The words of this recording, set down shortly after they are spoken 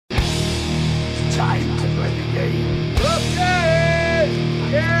Time to play the game. Okay!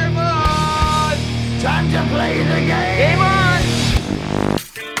 Game on! Time to play the game. Game on!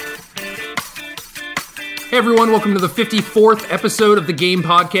 Hey everyone, welcome to the 54th episode of the Game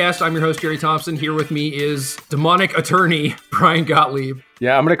Podcast. I'm your host, Jerry Thompson. Here with me is demonic attorney, Brian Gottlieb.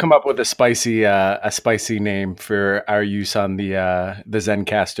 Yeah, I'm going to come up with a spicy name for our use on the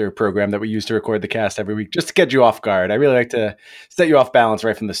Zencastr program that we use to record the cast every week, just to get you off guard. I really like to set you off balance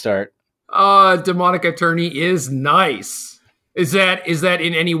right from the start. Demonic attorney is nice. Is that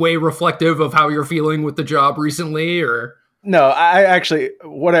in any way reflective of how you're feeling with the job recently, or? No, I actually,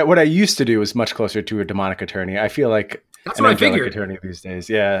 what I used to do was much closer to a demonic attorney. I feel like that's an what I angelic figured. Attorney these days.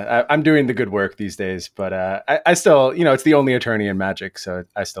 Yeah, I'm doing the good work these days, but I still, it's the only attorney in Magic, so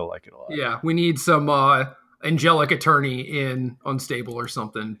I still like it a lot. Yeah, we need some angelic attorney in Unstable or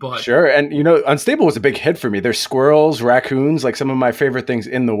something. But sure, and Unstable was a big hit for me. There's squirrels, raccoons, like some of my favorite things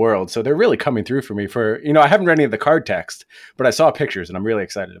in the world. So they're really coming through for me. I haven't read any of the card text, but I saw pictures and I'm really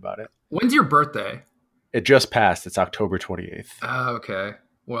excited about it. When's your birthday? It just passed. It's October 28th. Okay.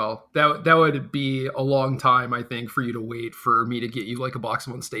 Well, that would be a long time, I think, for you to wait for me to get you like a box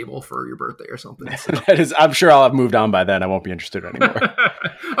of Unstable for your birthday or something. So. I'm sure I'll have moved on by then. I won't be interested anymore.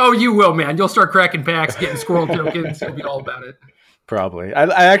 Oh, you will, man. You'll start cracking packs, getting squirrel tokens. You'll be all about it. Probably.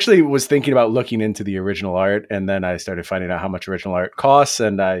 I actually was thinking about looking into the original art, and then I started finding out how much original art costs,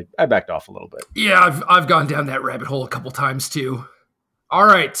 and I backed off a little bit. Yeah, I've gone down that rabbit hole a couple times too. All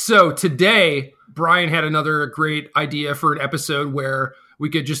right, so today Brian had another great idea for an episode where we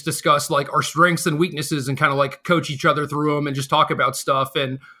could just discuss like our strengths and weaknesses and kind of like coach each other through them and just talk about stuff.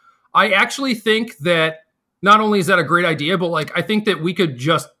 And I actually think that not only is that a great idea, but like I think that we could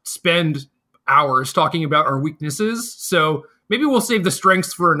just spend hours talking about our weaknesses. So maybe we'll save the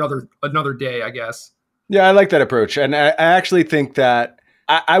strengths for another day, I guess. Yeah, I like that approach. And I actually think that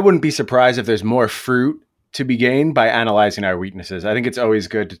I wouldn't be surprised if there's more fruit to be gained by analyzing our weaknesses. I think it's always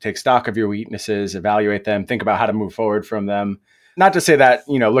good to take stock of your weaknesses, evaluate them, think about how to move forward from them. Not to say that,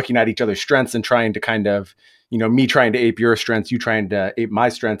 looking at each other's strengths and trying to kind of, me trying to ape your strengths, you trying to ape my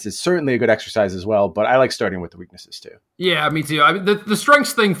strengths is certainly a good exercise as well. But I like starting with the weaknesses too. Yeah, me too. I mean, the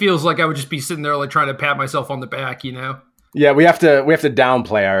strengths thing feels like I would just be sitting there like trying to pat myself on the back, Yeah, we have to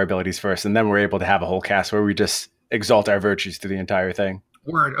downplay our abilities first, and then we're able to have a whole cast where we just exalt our virtues through the entire thing.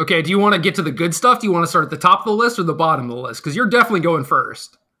 Word. Okay, do you want to get to the good stuff? Do you want to start at the top of the list or the bottom of the list? Because you're definitely going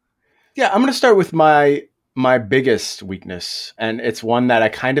first. Yeah, I'm going to start with my biggest weakness, and it's one that I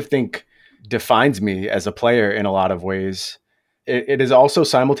kind of think defines me as a player in a lot of ways. It is also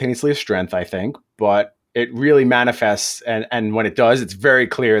simultaneously a strength, I think, but it really manifests, and when it does, it's very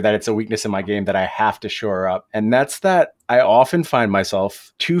clear that it's a weakness in my game that I have to shore up. And that's that I often find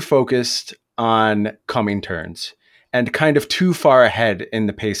myself too focused on coming turns and kind of too far ahead in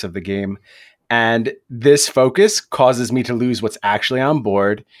the pace of the game. And this focus causes me to lose what's actually on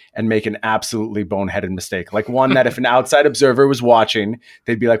board and make an absolutely boneheaded mistake. Like one that if an outside observer was watching,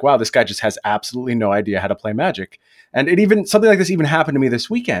 they'd be like, wow, this guy just has absolutely no idea how to play Magic. And something like this even happened to me this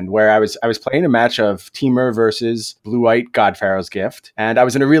weekend where I was playing a match of Temur versus Blue-White God Pharaoh's Gift. And I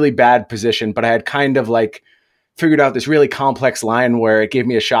was in a really bad position, but I had kind of like figured out this really complex line where it gave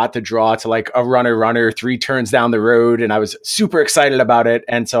me a shot to draw to like a runner 3 turns down the road. And I was super excited about it.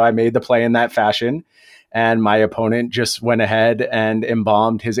 And so I made the play in that fashion. And my opponent just went ahead and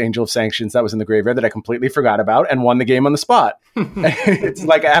embalmed his Angel of Sanctions that was in the graveyard that I completely forgot about and won the game on the spot. It's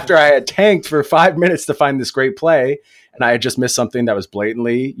like after I had tanked for 5 minutes to find this great play and I had just missed something that was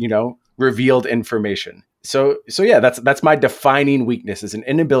blatantly, revealed information. So yeah, that's my defining weakness, is an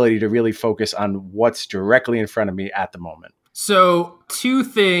inability to really focus on what's directly in front of me at the moment. So 2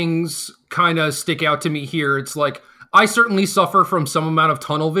 things kind of stick out to me here. It's like, I certainly suffer from some amount of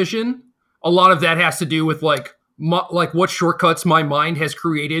tunnel vision. A lot of that has to do with like what shortcuts my mind has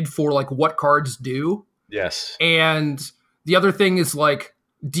created for like what cards do. Yes. And the other thing is like,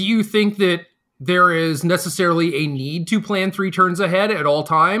 do you think that there is necessarily a need to plan 3 turns ahead at all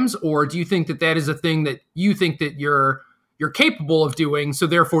times? Or do you think that that is a thing that you think that you're capable of doing, so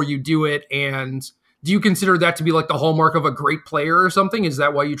therefore you do it? And do you consider that to be like the hallmark of a great player or something? Is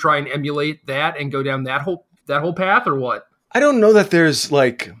that why you try and emulate that and go down that whole path, or what? I don't know that there's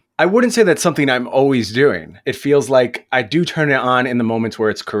like, I wouldn't say that's something I'm always doing. It feels like I do turn it on in the moments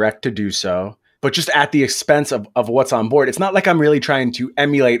where it's correct to do so, but just at the expense of what's on board. It's not like I'm really trying to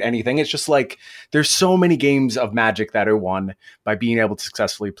emulate anything. It's just like there's so many games of Magic that are won by being able to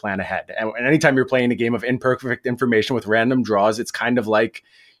successfully plan ahead. And anytime you're playing a game of imperfect information with random draws, it's kind of like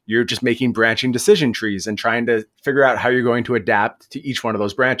you're just making branching decision trees and trying to figure out how you're going to adapt to each one of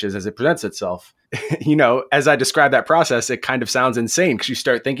those branches as it presents itself. As I describe that process, it kind of sounds insane because you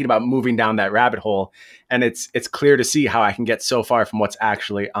start thinking about moving down that rabbit hole, and it's clear to see how I can get so far from what's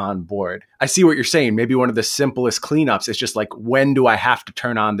actually on board. I see what you're saying. Maybe one of the simplest cleanups is just like, when do I have to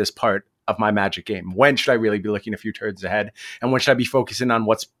turn on this part of my Magic game? When should I really be looking a few turns ahead? And when should I be focusing on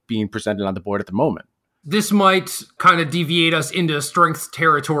what's being presented on the board at the moment? This might kind of deviate us into strength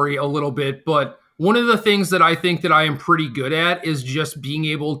territory a little bit, but one of the things that I think that I am pretty good at is just being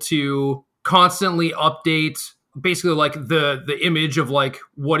able to constantly update basically like the image of like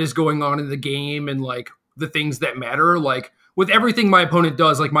what is going on in the game and like the things that matter. Like with everything my opponent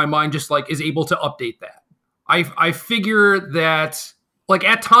does, like my mind just like is able to update that. I figure that like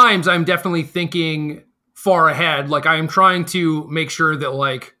at times I'm definitely thinking far ahead. Like I am trying to make sure that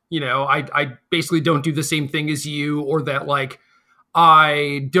like, I basically don't do the same thing as you, or that like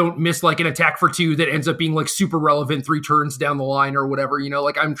I don't miss like an attack for 2 that ends up being like super relevant 3 turns down the line or whatever,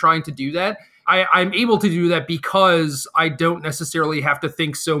 like I'm trying to do that. I'm able to do that because I don't necessarily have to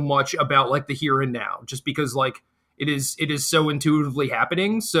think so much about like the here and now, just because like it is so intuitively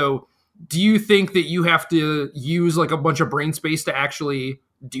happening. So do you think that you have to use like a bunch of brain space to actually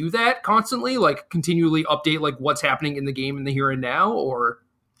do that constantly, like continually update like what's happening in the game in the here and now? Or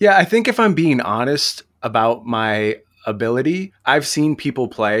yeah, I think if I'm being honest about my ability, I've seen people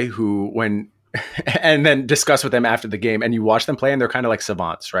play who and then discuss with them after the game, and you watch them play and they're kind of like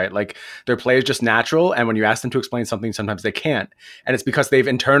savants, right? Like their play is just natural, and when you ask them to explain something, sometimes they can't. And it's because they've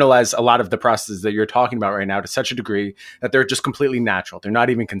internalized a lot of the processes that you're talking about right now to such a degree that they're just completely natural. They're not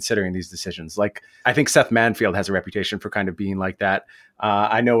even considering these decisions. Like I think Seth Manfield has a reputation for kind of being like that.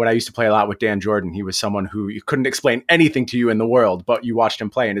 I know when I used to play a lot with Dan Jordan, he was someone who you couldn't explain anything to you in the world, but you watched him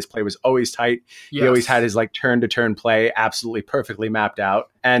play and his play was always tight. Yes. He always had his like turn-to-turn play absolutely perfectly mapped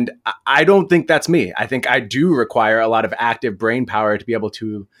out. And I don't think that's me. I think I do require a lot of active brain power to be able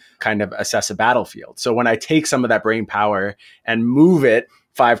to kind of assess a battlefield. So when I take some of that brain power and move it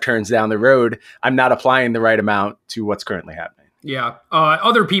 5 turns down the road, I'm not applying the right amount to what's currently happening. Yeah.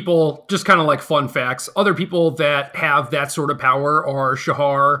 Other people, just kind of like fun facts, other people that have that sort of power are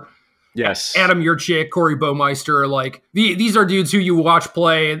Shahar, yes, Adam Yurchik, Corey Baumeister. Like these are dudes who you watch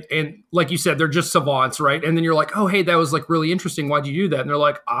play and like you said, they're just savants, right? And then you're like, oh, hey, that was like really interesting. Why'd you do that? And they're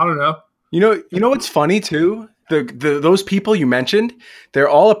like, I don't know. You know what's funny too? Those people you mentioned, they're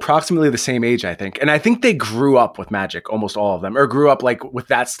all approximately the same age, I think. And I think they grew up with Magic, almost all of them, or grew up like with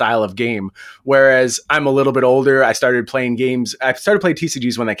that style of game. Whereas I'm a little bit older. I started playing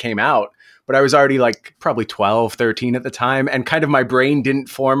TCGs when they came out, but I was already like probably 12, 13 at the time. And kind of my brain didn't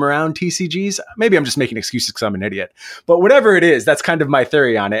form around TCGs. Maybe I'm just making excuses because I'm an idiot. But whatever it is, that's kind of my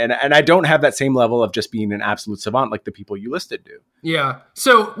theory on it. And I don't have that same level of just being an absolute savant like the people you listed do. Yeah.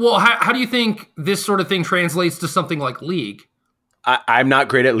 So, well, how do you think this sort of thing translates to something like League? I'm not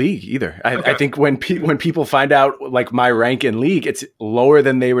great at League either. I think when people find out like my rank in League, it's lower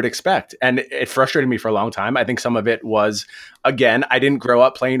than they would expect. And it frustrated me for a long time. I think some of it was, again, I didn't grow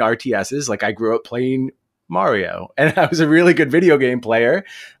up playing RTSs. Like I grew up playing Mario, and I was a really good video game player.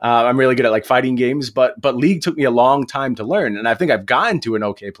 I'm really good at like fighting games, but League took me a long time to learn. And I think I've gotten to an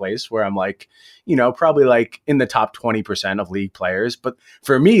okay place where I'm like, probably like in the top 20% of League players. But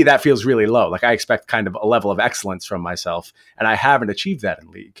for me, that feels really low. Like I expect kind of a level of excellence from myself, and I haven't achieved that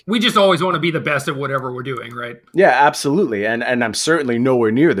in League. We just always want to be the best at whatever we're doing, right? Yeah, absolutely. And I'm certainly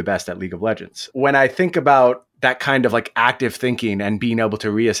nowhere near the best at League of Legends. When I think about that kind of like active thinking and being able to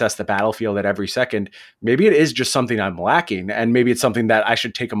reassess the battlefield at every second, maybe it is just something I'm lacking. And maybe it's something that I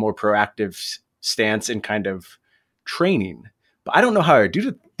should take a more proactive stance in kind of training. But I don't know how I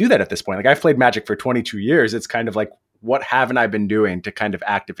do that at this point. Like I've played Magic for 22 years. It's kind of like, what haven't I been doing to kind of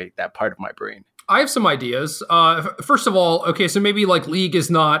activate that part of my brain? I have some ideas. First of all, okay, so maybe like League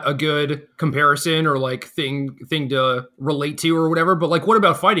is not a good comparison or like thing to relate to or whatever, but like what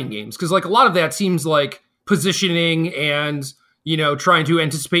about fighting games? Because like a lot of that seems like positioning and, trying to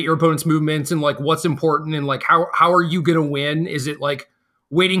anticipate your opponent's movements and like what's important and like how are you going to win? Is it like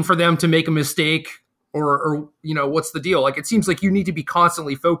waiting for them to make a mistake or what's the deal? Like it seems like you need to be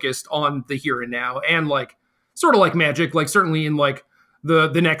constantly focused on the here and now and like sort of like Magic, like certainly in like the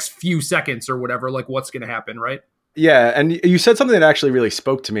next few seconds or whatever, like what's going to happen, right? Yeah, and you said something that actually really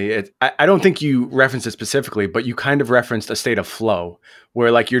spoke to me. I don't think you referenced it specifically, but you kind of referenced a state of flow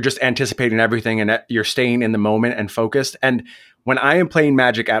where like you're just anticipating everything and you're staying in the moment and focused. And when I am playing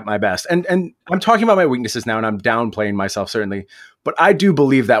Magic at my best, and I'm talking about my weaknesses now and I'm downplaying myself certainly, but I do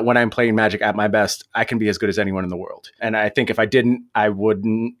believe that when I'm playing Magic at my best, I can be as good as anyone in the world. And I think if I didn't, I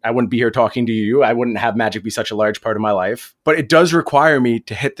wouldn't be here talking to you. I wouldn't have Magic be such a large part of my life. But it does require me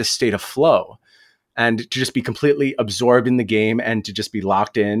to hit this state of flow and to just be completely absorbed in the game and to just be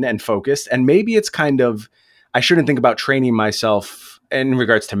locked in and focused. And maybe it's kind of, I shouldn't think about training myself in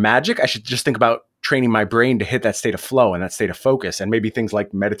regards to Magic. I should just think about training my brain to hit that state of flow and that state of focus, and maybe things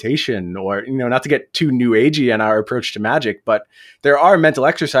like meditation, or, not to get too new agey in our approach to Magic, but there are mental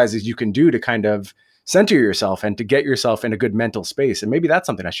exercises you can do to kind of center yourself and to get yourself in a good mental space. And maybe that's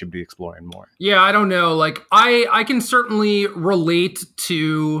something I should be exploring more. Yeah, I don't know. Like I can certainly relate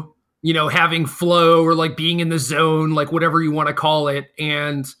to, having flow or like being in the zone, like whatever you want to call it.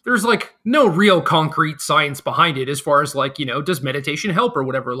 And there's like no real concrete science behind it as far as like, does meditation help or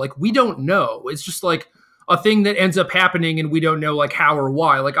whatever? Like, we don't know. It's just like a thing that ends up happening and we don't know like how or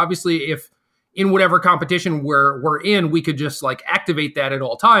why. Like, obviously, if in whatever competition we're in, we could just like activate that at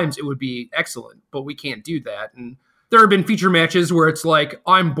all times, it would be excellent, but we can't do that. And there have been feature matches where it's like,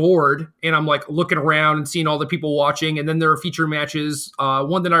 I'm bored and I'm like looking around and seeing all the people watching. And then there are feature matches.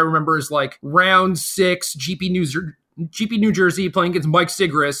 One that I remember is like round 6, GP New Jersey playing against Mike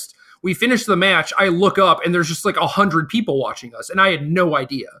Sigrist. We finished the match. I look up and there's just like 100 people watching us. And I had no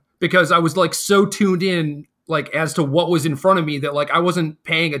idea because I was like so tuned in, like as to what was in front of me, that like I wasn't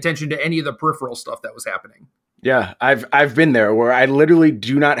paying attention to any of the peripheral stuff that was happening. Yeah, I've been there where I literally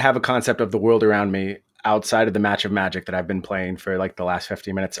do not have a concept of the world around me outside of the match of Magic that I've been playing for like the last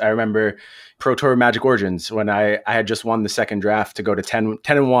 15 minutes. I remember Pro Tour Magic Origins when I had just won the second draft to go to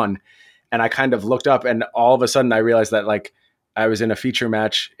 10-1. And I kind of looked up and all of a sudden I realized that like I was in a feature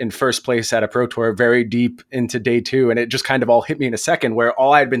match in first place at a Pro Tour very deep into day 2. And it just kind of all hit me in a second, where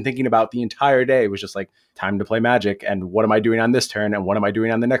all I had been thinking about the entire day was just like, time to play Magic. And what am I doing on this turn? And what am I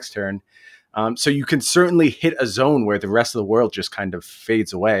doing on the next turn? So you can certainly hit a zone where the rest of the world just kind of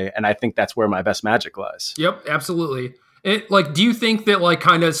fades away. And I think that's where my best Magic lies. Yep, absolutely. Do you think that like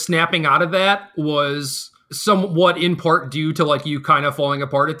kind of snapping out of that was somewhat in part due to like you kind of falling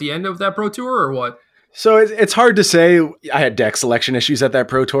apart at the end of that Pro Tour, or what? So it's hard to say. I had deck selection issues at that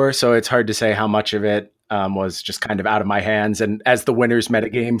Pro Tour, so it's hard to say how much of it was just kind of out of my hands. And as the winners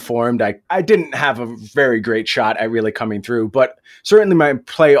metagame formed, I didn't have a very great shot at really coming through, but certainly my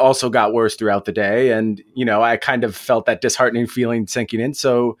play also got worse throughout the day. And, I kind of felt that disheartening feeling sinking in.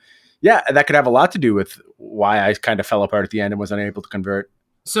 So yeah, that could have a lot to do with why I kind of fell apart at the end and was unable to convert.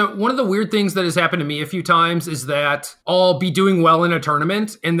 So one of the weird things that has happened to me a few times is that I'll be doing well in a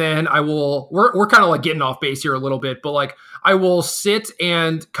tournament and then we're kind of like getting off base here a little bit, but like I will sit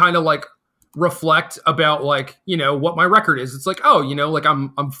and kind of like reflect about like, what my record is. It's like, oh, like I'm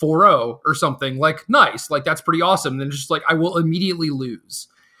 4-0 or something, like nice. Like that's pretty awesome. And then just like, I will immediately lose.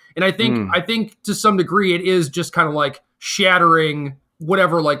 And I think to some degree it is just kind of like shattering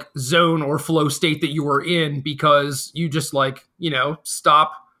whatever like zone or flow state that you were in, because you just like,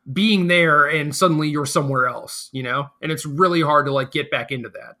 stop being there and suddenly you're somewhere else, and it's really hard to like get back into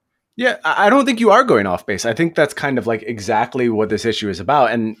that. Yeah, I don't think you are going off base. I think that's kind of like exactly what this issue is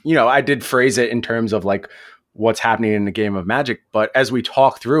about. And, I did phrase it in terms of like what's happening in the game of Magic. But as we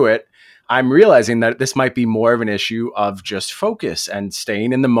talk through it, I'm realizing that this might be more of an issue of just focus and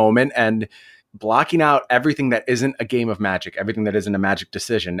staying in the moment and blocking out everything that isn't a game of Magic, everything that isn't a Magic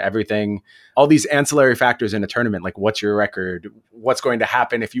decision, everything, all these ancillary factors in a tournament, like what's your record, what's going to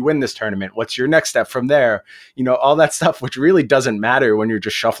happen if you win this tournament, what's your next step from there, all that stuff, which really doesn't matter when you're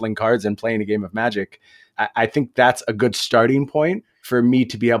just shuffling cards and playing a game of Magic. I think that's a good starting point for me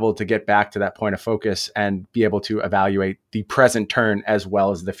to be able to get back to that point of focus and be able to evaluate the present turn as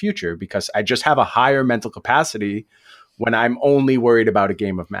well as the future, because I just have a higher mental capacity when I'm only worried about a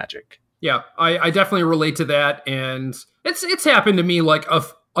game of Magic. Yeah, I definitely relate to that. And it's happened to me like a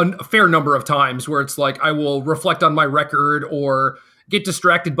fair number of times where it's like I will reflect on my record or get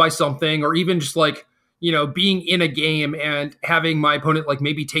distracted by something, or even just like, being in a game and having my opponent like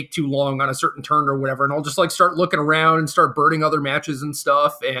maybe take too long on a certain turn or whatever. And I'll just like start looking around and start birding other matches and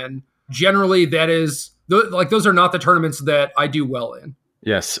stuff. And generally that is like, those are not the tournaments that I do well in.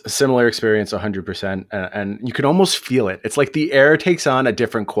 Yes, similar experience 100%. And you can almost feel it. It's like the air takes on a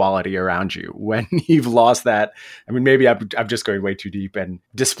different quality around you when you've lost that. I mean, maybe I'm just going way too deep and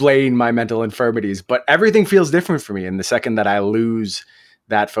displaying my mental infirmities, but everything feels different for me in the second that I lose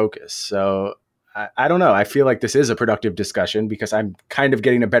that focus. So I don't know. I feel like this is a productive discussion because I'm kind of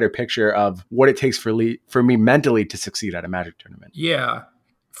getting a better picture of what it takes for me mentally to succeed at a Magic tournament. Yeah.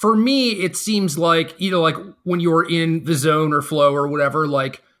 For me, it seems like, like when you're in the zone or flow or whatever,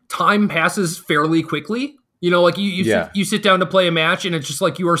 like time passes fairly quickly. You know, like you Yeah. you sit down to play a match and it's just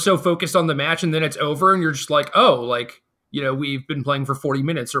like you are so focused on the match and then it's over and you're just like, oh, like, you know, we've been playing for 40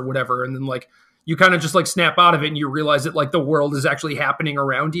 minutes or whatever. And then like you kind of just like snap out of it and you realize that like the world is actually happening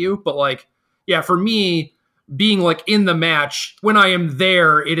around you. But like, yeah, for me, being like in the match, when I am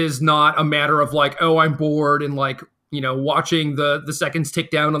there, it is not a matter of like, oh, I'm bored and like, you know, watching the seconds tick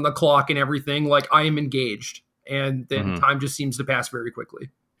down on the clock and everything. Like I am engaged and then time just seems to pass very quickly.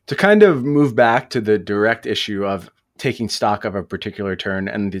 To kind of move back to the direct issue of taking stock of a particular turn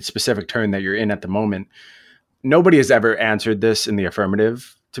and the specific turn that you're in at the moment, nobody has ever answered this in the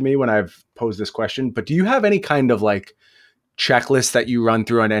affirmative to me when I've posed this question, but do you have any kind of like checklist that you run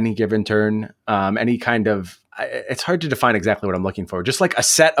through on any given turn? Any kind of, it's hard to define exactly what I'm looking for. Just like a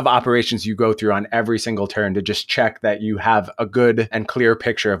set of operations you go through on every single turn to just check that you have a good and clear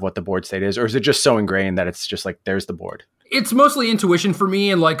picture of what the board state is? Or is it just so ingrained that it's just like, there's the board? It's mostly intuition for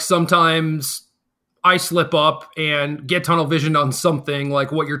me. And like sometimes I slip up and get tunnel vision on something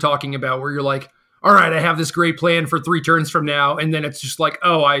like what you're talking about, where you're like, all right, I have this great plan for 3 turns from now. And then it's just like,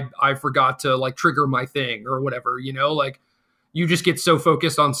 oh, I forgot to like trigger my thing or whatever, you know, like you just get so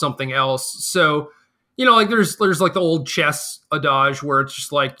focused on something else. So, you know, like there's like the old chess adage where it's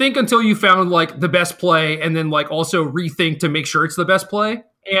just like, think until you found like the best play and then like also rethink to make sure it's the best play.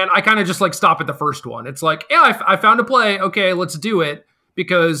 And I kind of just like stop at the first one. It's like, yeah, I found a play. Okay, let's do it.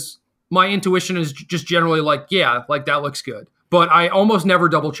 Because my intuition is just generally like, yeah, like that looks good. But I almost never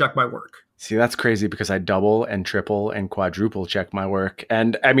double check my work. See, that's crazy because I double and triple and quadruple check my work.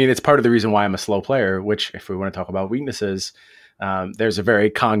 And I mean, it's part of the reason why I'm a slow player, which if we want to talk about weaknesses, there's a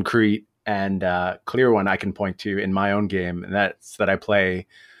very concrete and clear one I can point to in my own game. And that's that I play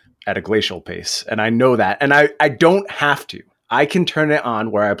at a glacial pace. And I know that. And I don't have to. I can turn it on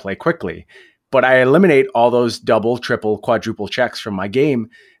where I play quickly, but I eliminate all those double, triple, quadruple checks from my game.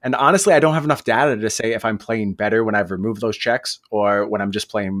 And honestly, I don't have enough data to say if I'm playing better when I've removed those checks or when I'm just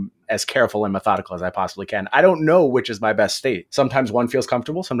playing as careful and methodical as I possibly can. I don't know which is my best state. Sometimes one feels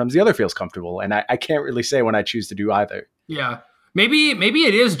comfortable, sometimes the other feels comfortable. And I can't really say when I choose to do either. Yeah. Maybe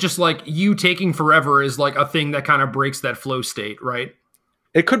it is just like you taking forever is like a thing that kind of breaks that flow state, right?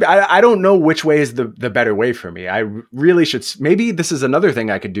 It could be. I don't know which way is the better way for me. I really should. Maybe this is another thing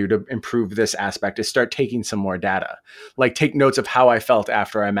I could do to improve this aspect is start taking some more data. Like take notes of how I felt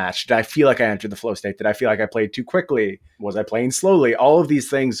after I matched. Did I feel like I entered the flow state? Did I feel like I played too quickly? Was I playing slowly? All of these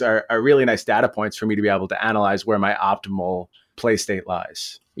things are really nice data points for me to be able to analyze where my optimal play state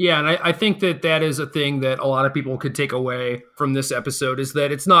lies. Yeah, and I think that is a thing that a lot of people could take away from this episode is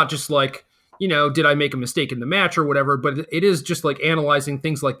that it's not just like, you know, did I make a mistake in the match or whatever, but it is just like analyzing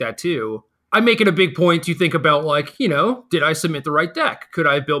things like that too. I make it a big point to think about like, you know, did I submit the right deck? Could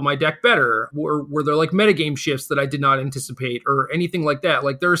I build my deck better? Or were there like metagame shifts that I did not anticipate or anything like that?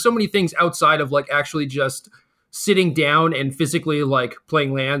 Like there are so many things outside of like actually just sitting down and physically like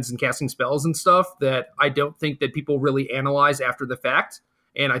playing lands and casting spells and stuff that I don't think that people really analyze after the fact.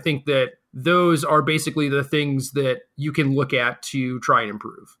 And I think that those are basically the things that you can look at to try and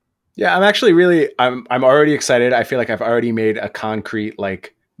improve. Yeah, I'm actually really, I'm already excited. I feel like I've already made a concrete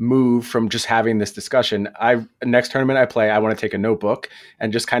like move from just having this discussion. Next tournament I play, I want to take a notebook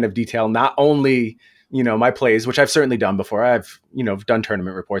and just kind of detail not only, you know, my plays, which I've certainly done before. I've, you know, done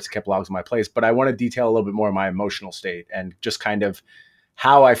tournament reports, kept logs of my plays, but I want to detail a little bit more of my emotional state and just kind of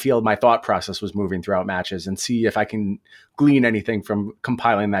how I feel my thought process was moving throughout matches and see if I can glean anything from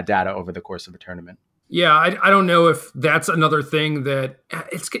compiling that data over the course of a tournament. Yeah, I don't know if that's another thing that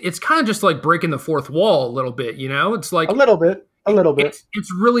it's kind of just like breaking the fourth wall a little bit, you know? It's like a little bit.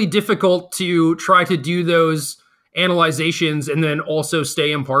 It's really difficult to try to do those analyzations and then also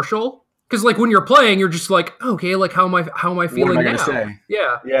stay impartial. Because like when you're playing, you're just like, okay, like how am I feeling what am I now? gonna say?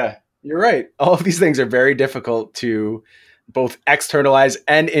 Yeah, you're right. All of these things are very difficult to both externalize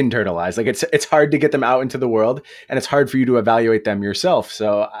and internalize. Like it's hard to get them out into the world and it's hard for you to evaluate them yourself.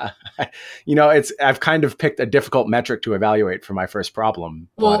 So, you know, I've kind of picked a difficult metric to evaluate for my first problem.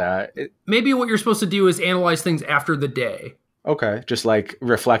 Well, but, maybe what you're supposed to do is analyze things after the day. Okay. Just like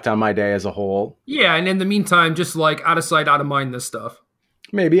reflect on my day as a whole. Yeah. And in the meantime, just like out of sight, out of mind, this stuff.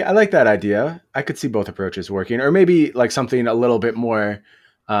 Maybe. I like that idea. I could see both approaches working, or maybe like something a little bit more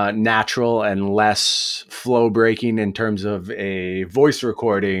natural and less flow breaking in terms of a voice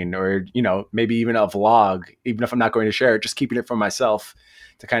recording or, you know, maybe even a vlog, even if I'm not going to share it, just keeping it for myself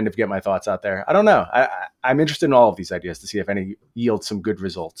to kind of get my thoughts out there. I don't know. I'm interested in all of these ideas to see if any yield some good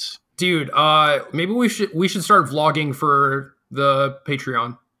results. Dude, maybe we should start vlogging for the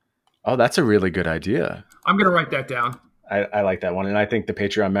Patreon. Oh, that's a really good idea. I'm going to write that down. I like that one. And I think the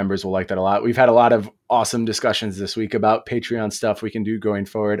Patreon members will like that a lot. We've had a lot of awesome discussions this week about Patreon stuff we can do going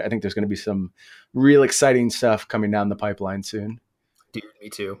forward. I think there's going to be some real exciting stuff coming down the pipeline soon. Dude, me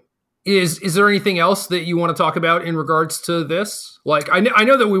too. Is there anything else that you want to talk about in regards to this? Like, I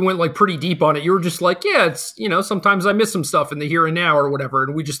know that we went like pretty deep on it. You were just like, yeah, it's, sometimes I miss some stuff in the here and now or whatever.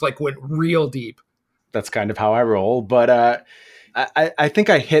 And we just like went real deep. That's kind of how I roll. But I think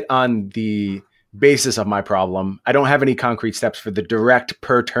I hit on the basis of my problem. I don't have any concrete steps for the direct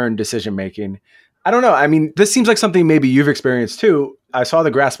per turn decision making. I don't know. I mean, this seems like something maybe you've experienced too. I saw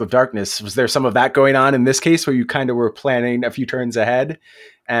the Grasp of Darkness. Was there some of that going on in this case where you kind of were planning a few turns ahead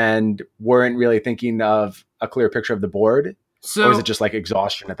and weren't really thinking of a clear picture of the board? Or was it just like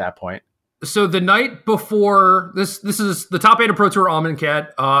exhaustion at that point? So the night before, this is the top 8 of Pro Tour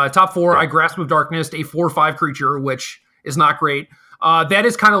Amonkhet. Top 4, I Grasp of Darkness, a 4/5 creature, which is not great. That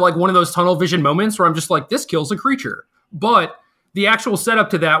is kind of like one of those tunnel vision moments where I'm just like, this kills a creature. But the actual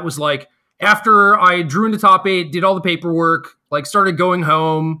setup to that was like, after I drew into top 8, did all the paperwork, like started going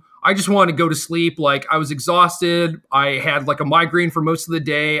home, I just wanted to go to sleep. Like I was exhausted. I had like a migraine for most of the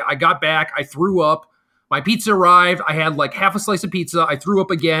day. I got back. I threw up. My pizza arrived. I had like half a slice of pizza. I threw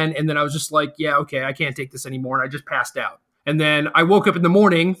up again. And then I was just like, yeah, okay, I can't take this anymore. And I just passed out. And then I woke up in the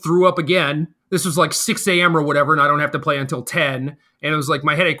morning, threw up again. This was like 6 a.m. or whatever, and I don't have to play until 10. And it was like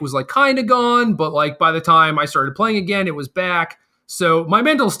my headache was like kind of gone, but like by the time I started playing again, it was back. So my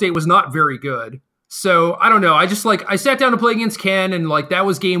mental state was not very good. So I don't know. I sat down to play against Ken, and like that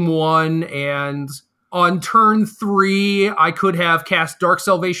was game 1. And on turn 3, I could have cast Dark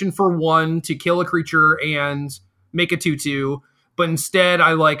Salvation for 1 to kill a creature and make a 2/2. But instead,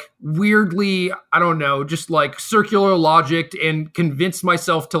 I like weirdly, I don't know, just like circular logicked and convinced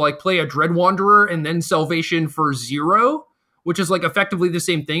myself to like play a Dread Wanderer and then Salvation for 0, which is like effectively the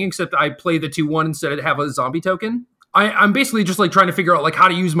same thing, except I play the 2/1 instead of have a zombie token. I'm basically just like trying to figure out like how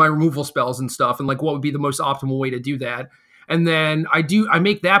to use my removal spells and stuff and like what would be the most optimal way to do that. And then I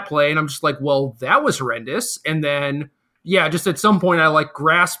make that play and I'm just like, well, that was horrendous. And then, yeah, just at some point I like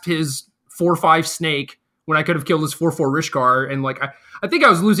grasped his 4/5 snake when I could have killed his 4/4 Rishkar. And like, I think I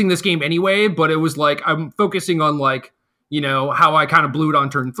was losing this game anyway, but it was like, I'm focusing on like, how I kind of blew it on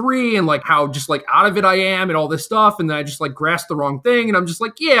turn 3 and like how just like out of it I am and all this stuff. And then I just like grasped the wrong thing. And I'm just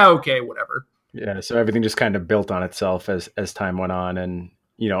like, yeah, okay, whatever. Yeah. So everything just kind of built on itself as time went on and,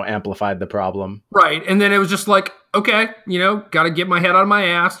 amplified the problem. Right. And then it was just like, okay, got to get my head out of my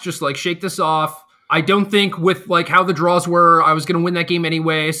ass, just like shake this off. I don't think with like how the draws were, I was going to win that game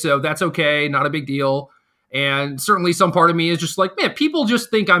anyway. So that's okay. Not a big deal. And certainly some part of me is just like, man, people just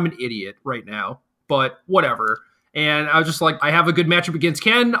think I'm an idiot right now, but whatever. And I was just like, I have a good matchup against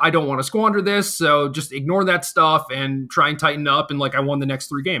Ken. I don't want to squander this. So just ignore that stuff and try and tighten up. And like, I won the next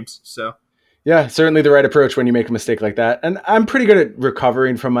 3 games. So yeah, certainly the right approach when you make a mistake like that. And I'm pretty good at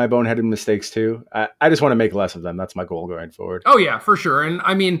recovering from my boneheaded mistakes too. I just want to make less of them. That's my goal going forward. Oh yeah, for sure. And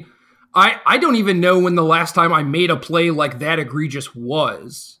I mean, I don't even know when the last time I made a play like that egregious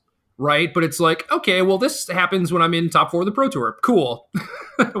was, right? But it's like, okay, well, this happens when I'm in top 4 of the Pro Tour. Cool.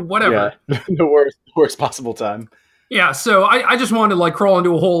 Whatever. Yeah, the worst possible time. Yeah, so I just wanted to like crawl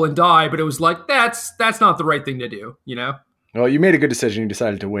into a hole and die, but it was like, that's not the right thing to do, Well, you made a good decision. You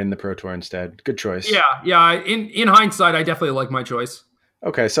decided to win the Pro Tour instead. Good choice. Yeah. In hindsight, I definitely like my choice.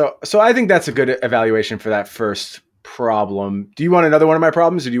 Okay, so I think that's a good evaluation for that first problem. Do you want another one of my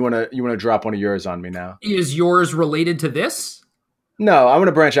problems, or do you want to drop one of yours on me now? Is yours related to this? No, I want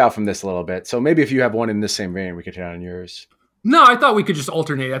to branch out from this a little bit. So maybe if you have one in this same vein, we could hit on yours. No, I thought we could just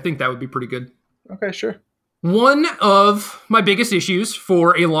alternate. I think that would be pretty good. Okay, sure. One of my biggest issues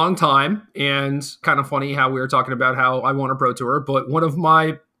for a long time, and kind of funny how we were talking about how I won a Pro Tour, but one of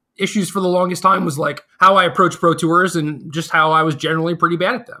my issues for the longest time was like how I approach Pro Tours and just how I was generally pretty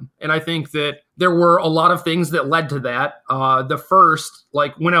bad at them. And I think that there were a lot of things that led to that. The first,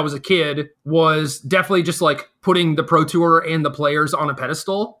 like when I was a kid, was definitely just like putting the Pro Tour and the players on a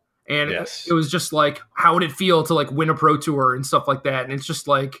pedestal. And yes. It was just like, how would it feel to like win a Pro Tour and stuff like that? And it's just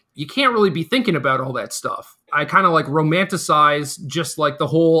like, you can't really be thinking about all that stuff. I kind of like romanticize just like the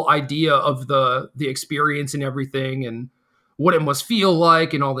whole idea of the experience and everything and what it must feel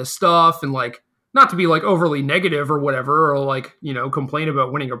like and all this stuff. And like, not to be like overly negative or whatever, or like, complain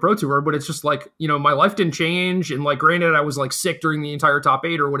about winning a Pro Tour, but it's just like, my life didn't change. And like, granted, I was like sick during the entire top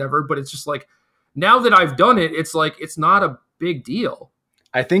 8 or whatever, but it's just like, now that I've done it, it's like, it's not a big deal.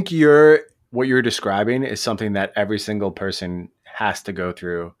 I think what you're describing is something that every single person has to go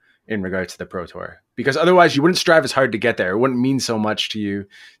through in regards to the Pro Tour, because otherwise you wouldn't strive as hard to get there. It wouldn't mean so much to you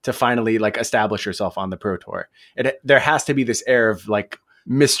to finally like establish yourself on the Pro Tour. There has to be this air of like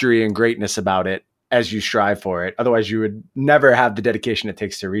mystery and greatness about it as you strive for it. Otherwise, you would never have the dedication it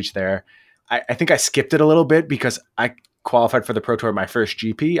takes to reach there. I think I skipped it a little bit because I qualified for the Pro Tour at my first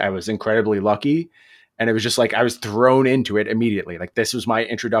GP. I was incredibly lucky. And it was just like I was thrown into it immediately. Like this was my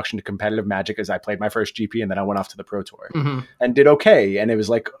introduction to competitive Magic as I played my first GP, and then I went off to the Pro Tour and did okay. And it was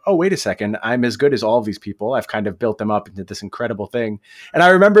like, oh, wait a second. I'm as good as all of these people. I've kind of built them up into this incredible thing. And I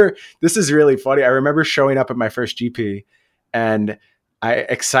remember, this is really funny. I remember showing up at my first GP and I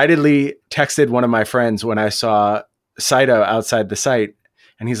excitedly texted one of my friends when I saw Saito outside the site.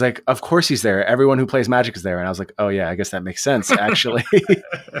 And he's like, of course he's there. Everyone who plays Magic is there. And I was like, oh yeah, I guess that makes sense, actually.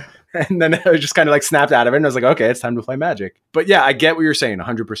 And then I just kind of like snapped out of it. And I was like, okay, it's time to play Magic. But yeah, I get what you're saying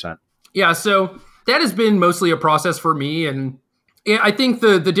 100%. Yeah, so that has been mostly a process for me. And I think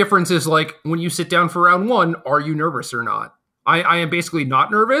the difference is like when you sit down for round one, are you nervous or not? I am basically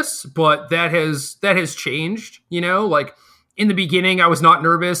not nervous, but that has changed, you know? Like in the beginning, I was not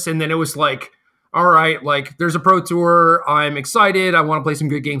nervous. And then it was like, all right, like there's a Pro Tour. I'm excited. I want to play some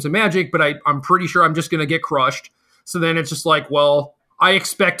good games of Magic, but I'm pretty sure I'm just going to get crushed. So then it's just like, well, I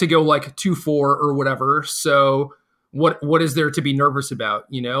expect to go like 2-4 or whatever. So what is there to be nervous about?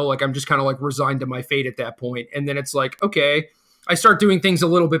 You know, like I'm just kind of like resigned to my fate at that point. And then it's like, okay, I start doing things a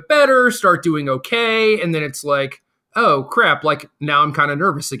little bit better, start doing okay. And then it's like, oh crap, like now I'm kind of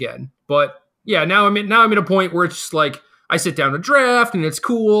nervous again. But yeah, now I'm at a point where it's just like, I sit down to draft and it's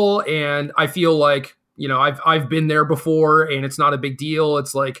cool. And I feel like, you know, I've been there before and it's not a big deal.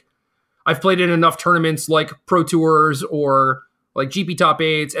 It's like, I've played in enough tournaments like Pro Tours or like GP Top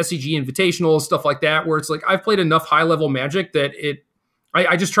 8s, SCG Invitationals, stuff like that, where it's like, I've played enough high level Magic that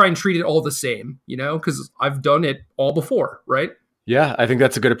I just try and treat it all the same, you know, because I've done it all before, right? Yeah, I think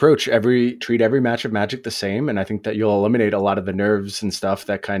that's a good approach. Treat every match of Magic the same. And I think that you'll eliminate a lot of the nerves and stuff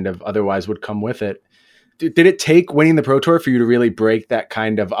that kind of otherwise would come with it. Did it take winning the Pro Tour for you to really break that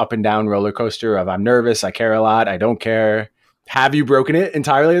kind of up and down roller coaster of I'm nervous, I care a lot, I don't care? Have you broken it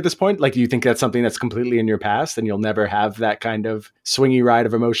entirely at this point? Like, do you think that's something that's completely in your past and you'll never have that kind of swingy ride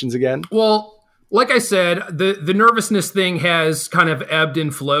of emotions again? Well, like I said, the nervousness thing has kind of ebbed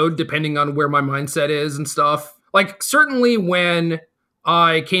and flowed depending on where my mindset is and stuff. Like, certainly when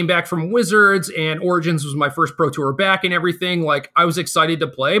I came back from Wizards and Origins was my first Pro Tour back and everything, like, I was excited to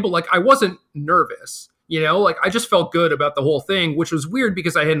play, but like, I wasn't nervous. You know, like I just felt good about the whole thing, which was weird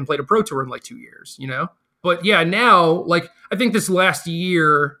because I hadn't played a Pro Tour in like 2 years, you know? But yeah, now, like, I think this last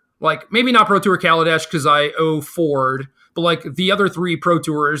year, like maybe not Pro Tour Kaladesh because I owe Ford, but like the other 3 Pro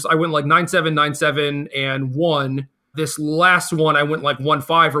Tours, I went like 9-7, 9-7, and 1. This last one, I went like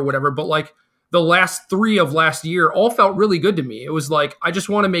 1-5 or whatever. But like the last 3 of last year all felt really good to me. It was like, I just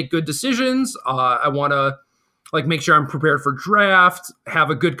want to make good decisions. I want to like make sure I'm prepared for draft, have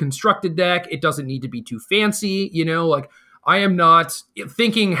a good constructed deck. It doesn't need to be too fancy, you know, like I am not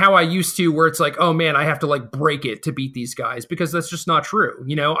thinking how I used to where it's like, oh man, I have to like break it to beat these guys because that's just not true.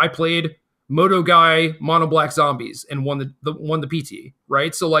 You know, I played Moto Guy, Mono Black Zombies and won the PT,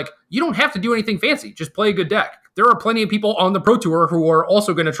 right? So like, you don't have to do anything fancy. Just play a good deck. There are plenty of people on the Pro Tour who are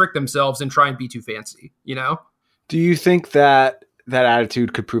also going to trick themselves and try and be too fancy, you know? Do you think that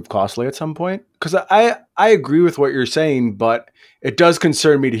attitude could prove costly at some point? Because I agree with what you're saying, but it does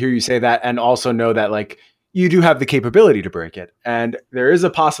concern me to hear you say that and also know that like you do have the capability to break it. And there is a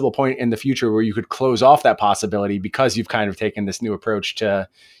possible point in the future where you could close off that possibility because you've kind of taken this new approach to,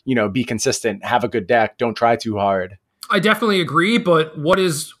 you know, be consistent, have a good deck, don't try too hard. I definitely agree, but what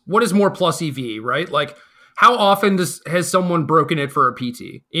is more plus EV, right? Like, how often has someone broken it for a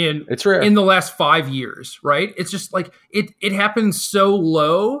PT it's rare. In the last 5 years, right? It's just like, it happens so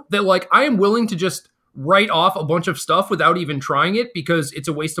low that like, I am willing to just write off a bunch of stuff without even trying it because it's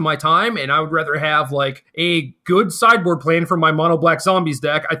a waste of my time. And I would rather have like a good sideboard plan for my Mono Black Zombies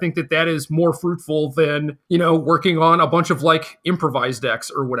deck. I think that is more fruitful than, you know, working on a bunch of like improvised decks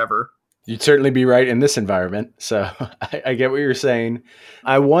or whatever. You'd certainly be right in this environment. So I get what you're saying.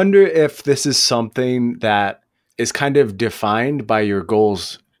 I wonder if this is something that is kind of defined by your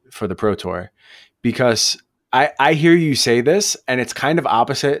goals for the Pro Tour, because I hear you say this and it's kind of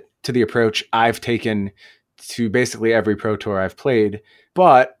opposite to the approach I've taken to basically every Pro Tour I've played.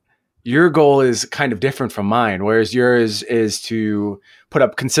 But your goal is kind of different from mine, whereas yours is to put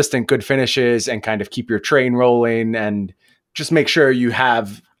up consistent good finishes and kind of keep your train rolling and just make sure you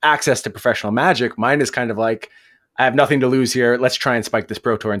have access to professional Magic. Mine is kind of like, I have nothing to lose here. Let's try and spike this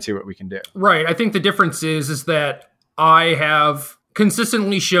Pro Tour and see what we can do. Right. I think the difference is that I have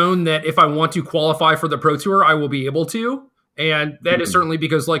consistently shown that if I want to qualify for the Pro Tour, I will be able to. And that is certainly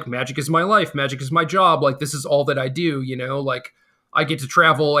because like Magic is my life. Magic is my job. Like this is all that I do, you know, like I get to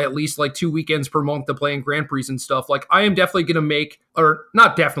travel at least like 2 weekends per month to play in Grand Prix and stuff. Like I am definitely going to make, or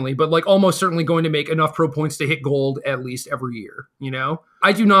not definitely, but like almost certainly going to make enough pro points to hit gold at least every year, you know?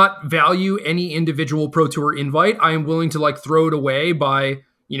 I do not value any individual Pro Tour invite. I am willing to like throw it away by,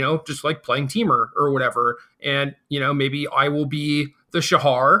 you know, just like playing Teamer or whatever. And, you know, maybe I will be the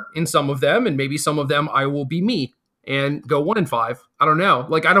Shahar in some of them, and maybe some of them I will be me and go 1-5. I don't know.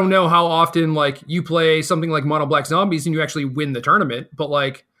 Like, I don't know how often like you play something like Mono Black Zombies and you actually win the tournament. But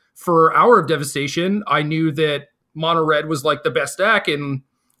like for Hour of Devastation, I knew that Mono Red was like the best deck, and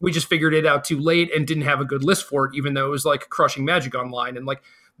we just figured it out too late and didn't have a good list for it, even though it was like crushing Magic online. And like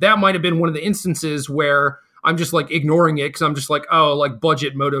that might have been one of the instances where I'm just like ignoring it because I'm just like, oh, like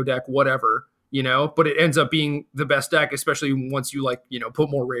budget Moto deck, whatever, you know, but it ends up being the best deck, especially once you like, you know,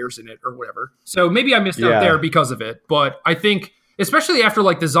 put more rares in it or whatever. So maybe I missed out there because of it. But I think, especially after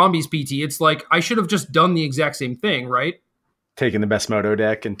like the Zombies PT, it's like I should have just done the exact same thing, right? Taking the best Moto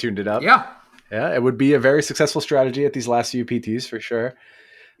deck and tuned it up. Yeah. Yeah, it would be a very successful strategy at these last few PTs for sure.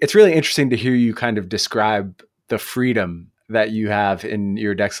 It's really interesting to hear you kind of describe the freedom that you have in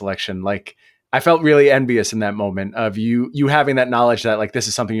your deck selection. Like, I felt really envious in that moment of you having that knowledge that like this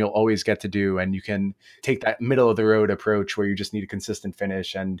is something you'll always get to do, and you can take that middle of the road approach where you just need a consistent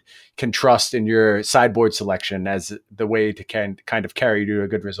finish and can trust in your sideboard selection as the way to kind of carry you to a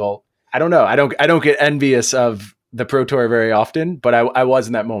good result. I don't know. I don't get envious of the Pro Tour very often, but I was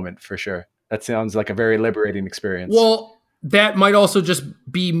in that moment for sure. That sounds like a very liberating experience. Well, that might also just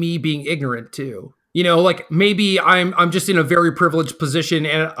be me being ignorant too. You know, like maybe I'm just in a very privileged position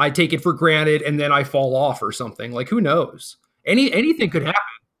and I take it for granted and then I fall off or something. Like, who knows? Anything could happen.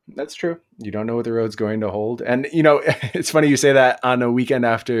 That's true. You don't know what the road's going to hold. And, you know, it's funny you say that on a weekend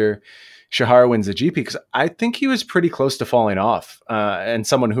after Shahar wins the GP, because I think he was pretty close to falling off. And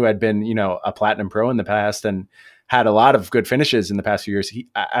someone who had been, you know, a Platinum Pro in the past and had a lot of good finishes in the past few years.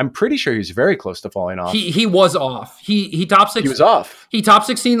 I'm pretty sure he was very close to falling off. He was off. He top 16. He was off. He top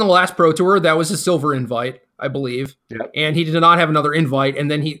 16 in the last Pro Tour. That was his silver invite, I believe. Yep. And he did not have another invite.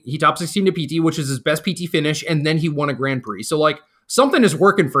 And then he top 16 to PT, which is his best PT finish. And then he won a Grand Prix. So like something is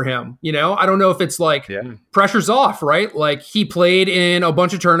working for him. You know, I don't know if it's like pressure's off, right? Like he played in a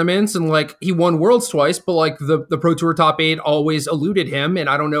bunch of tournaments and like he won Worlds twice, but like the Pro Tour top 8 always eluded him. And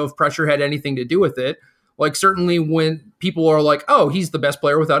I don't know if pressure had anything to do with it. Like certainly when people are like, oh, he's the best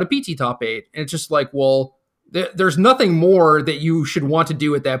player without a PT top 8. And it's just like, well, there's nothing more that you should want to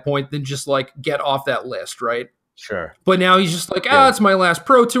do at that point than just like get off that list, right? Sure. But now he's just like, it's my last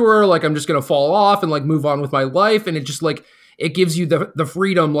Pro Tour. Like I'm just going to fall off and like move on with my life. And it just like, it gives you the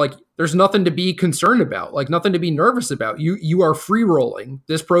freedom. Like there's nothing to be concerned about, like nothing to be nervous about. You are free rolling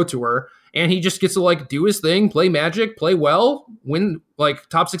this Pro Tour. And he just gets to like do his thing, play Magic, play well, win like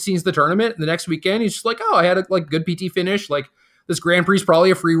top 16's the tournament. And the next weekend, he's just like, oh, I had a like good PT finish. Like this Grand Prix is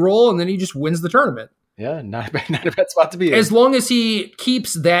probably a free roll. And then he just wins the tournament. Yeah, not a bad spot to be in. As long as he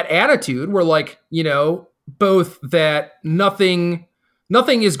keeps that attitude where like, you know, both that nothing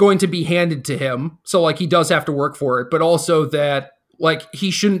is going to be handed to him. So like he does have to work for it, but also that like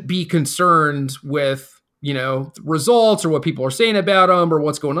he shouldn't be concerned with, you know, results or what people are saying about him or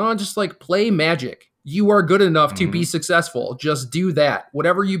what's going on. Just like play Magic. You are good enough to be successful. Just do that.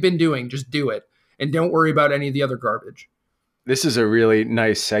 Whatever you've been doing, just do it. And don't worry about any of the other garbage. This is a really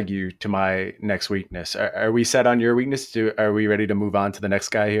nice segue to my next weakness. Are we set on your weakness? Are we ready to move on to the next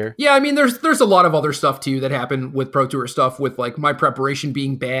guy here? Yeah, I mean, there's a lot of other stuff too that happened with Pro Tour stuff, with like my preparation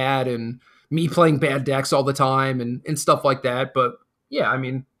being bad and me playing bad decks all the time and stuff like that. But yeah, I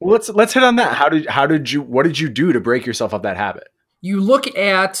mean, well, let's hit on that. What did you do to break yourself of that habit? You look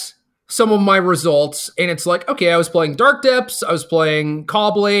at some of my results and it's like, okay, I was playing Dark Depths, I was playing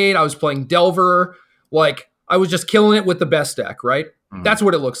Caw-Blade, I was playing Delver, like I was just killing it with the best deck, right? That's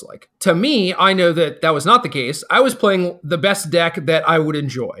what it looks like. To me, I know that was not the case. I was playing the best deck that I would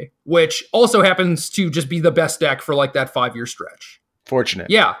enjoy, which also happens to just be the best deck for like that 5-year stretch. Fortunate.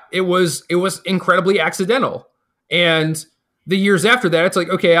 Yeah, it was incredibly accidental. And the years after that, it's like,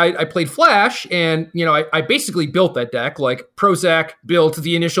 okay, I played Flash and, you know, I basically built that deck. Like Prozac built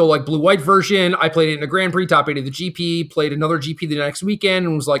the initial like blue-white version. I played it in a Grand Prix, top 8 of the GP, played another GP the next weekend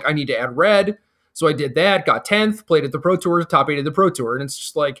and was like, I need to add red. So I did that, got 10th, played at the Pro Tour, top 8 of the Pro Tour. And it's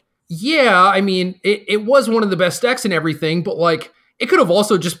just like, yeah, I mean, it was one of the best decks and everything, but like it could have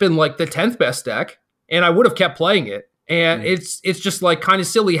also just been like the 10th best deck and I would have kept playing it. And it's just like kind of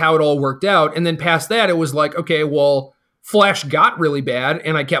silly how it all worked out. And then past that, it was like, okay, well, Flash got really bad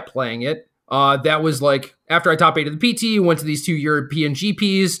and I kept playing it. That was like after I top 8 of the PT, went to these 2 European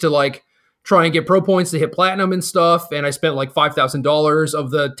GPs to like try and get pro points to hit platinum and stuff. And I spent like $5,000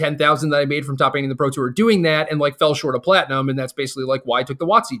 of the 10,000 that I made from top 8 in the Pro Tour doing that, and like fell short of platinum. And that's basically like why I took the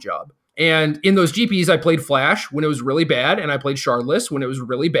WotC job. And in those GPs, I played Flash when it was really bad, and I played Shardless when it was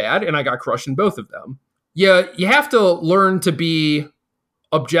really bad, and I got crushed in both of them. Yeah, you have to learn to be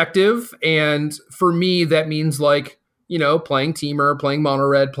objective, and for me, that means like, you know, playing Teamer, playing Mono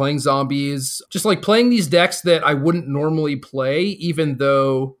Red, playing Zombies, just like playing these decks that I wouldn't normally play, even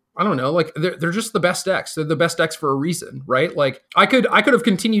though, I don't know, like they're just the best decks. They're the best decks for a reason, right? Like I could have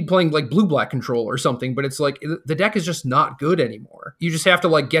continued playing like Blue-Black Control or something, but it's like the deck is just not good anymore. You just have to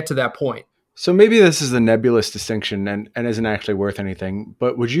like get to that point. So maybe this is a nebulous distinction and isn't actually worth anything,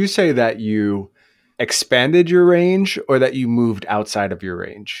 but would you say that you expanded your range or that you moved outside of your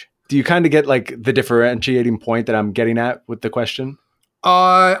range? Do you kind of get like the differentiating point that I'm getting at with the question?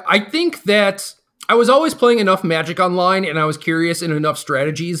 I think that I was always playing enough Magic Online, and I was curious in enough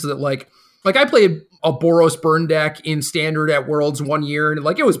strategies that like I played a Boros burn deck in Standard at Worlds one year, and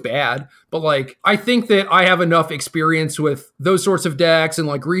like it was bad, but like I think that I have enough experience with those sorts of decks and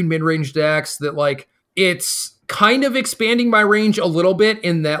like green mid-range decks that like it's kind of expanding my range a little bit,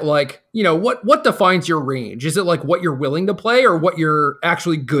 in that like, you know, what defines your range? Is it like what you're willing to play or what you're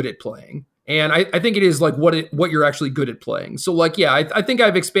actually good at playing? And I think it is like what you're actually good at playing. So like, yeah, I think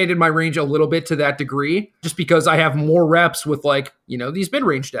I've expanded my range a little bit to that degree, just because I have more reps with like, you know, these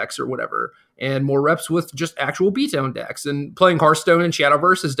mid-range decks or whatever, and more reps with just actual beatdown decks. And playing Hearthstone and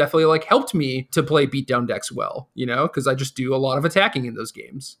Shadowverse has definitely like helped me to play beatdown decks well, you know, because I just do a lot of attacking in those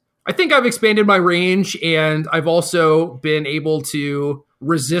games. I think I've expanded my range, and I've also been able to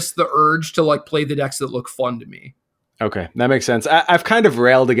resist the urge to like play the decks that look fun to me. Okay, that makes sense. I've kind of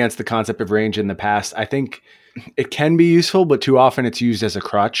railed against the concept of range in the past. I think it can be useful, but too often it's used as a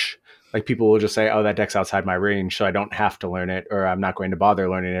crutch. Like people will just say, oh, that deck's outside my range, so I don't have to learn it, or I'm not going to bother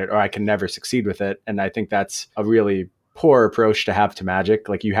learning it, or I can never succeed with it. And I think that's a really poor approach to have to Magic.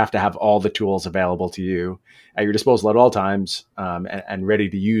 Like you have to have all the tools available to you at your disposal at all times, and ready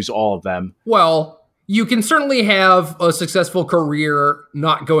to use all of them. Well, you can certainly have a successful career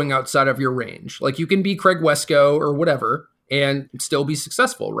not going outside of your range. Like you can be Craig Wesco or whatever and still be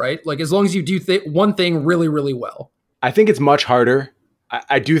successful, right? Like as long as you do one thing really, really well. I think it's much harder.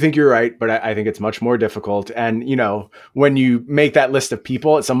 I do think you're right, but I think it's much more difficult. And, you know, when you make that list of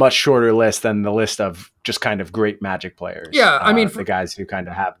people, it's a much shorter list than the list of just kind of great Magic players. Yeah, I mean, the guys who kind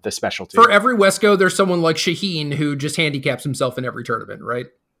of have the specialty. For every Wesco, there's someone like Shaheen who just handicaps himself in every tournament, right?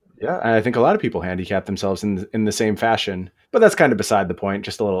 Yeah, and I think a lot of people handicap themselves in the same fashion. But that's kind of beside the point,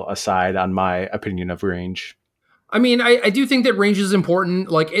 just a little aside on my opinion of range. I mean, I do think that range is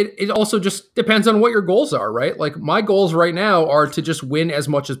important. Like, it also just depends on what your goals are, right? Like, my goals right now are to just win as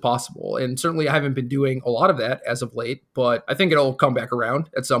much as possible. And certainly I haven't been doing a lot of that as of late, but I think it'll come back around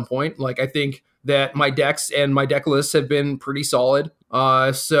at some point. Like, I think that my decks and my deck lists have been pretty solid.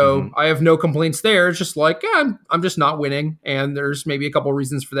 So I have no complaints there. It's just like, yeah, I'm just not winning. And there's maybe a couple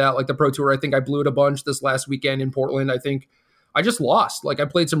reasons for that. Like the Pro Tour, I think I blew it a bunch this last weekend in Portland. I think I just lost. Like I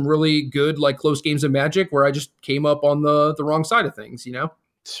played some really good, like close games of Magic where I just came up on the wrong side of things, you know?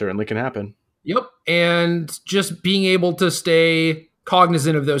 Certainly can happen. Yep. And just being able to stay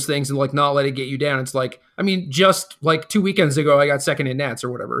cognizant of those things and like not let it get you down. It's like, I mean, just like 2 weekends ago, I got second in Nats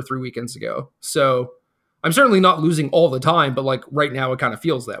or whatever, 3 weekends ago. So I'm certainly not losing all the time, but like right now it kind of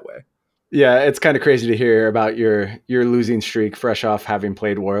feels that way. Yeah, it's kind of crazy to hear about your losing streak fresh off having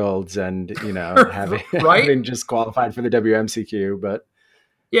played Worlds and, you know, having, right? having just qualified for the WMCQ. But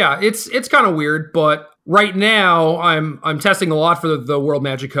yeah, it's kind of weird. But right now I'm testing a lot for the World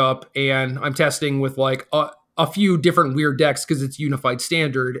Magic Cup, and I'm testing with like a few different weird decks because it's unified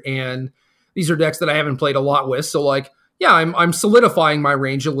standard, and these are decks that I haven't played a lot with. So like, yeah, I'm solidifying my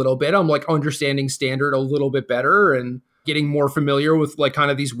range a little bit. I'm like understanding standard a little bit better and getting more familiar with like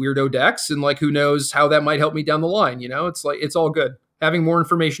kind of these weirdo decks, and like who knows how that might help me down the line. You know, it's like, it's all good. Having more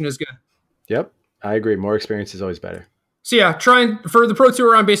information is good. Yep, I agree. More experience is always better. So yeah, trying for the Pro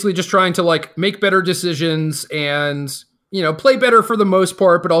Tour, I'm basically just trying to like make better decisions and, you know, play better for the most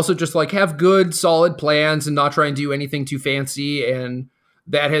part, but also just like have good solid plans and not try and do anything too fancy. And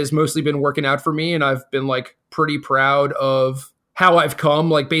that has mostly been working out for me. And I've been like pretty proud of how I've come,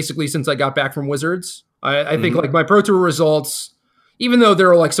 like basically since I got back from Wizards. I think like my Pro Tour results, even though there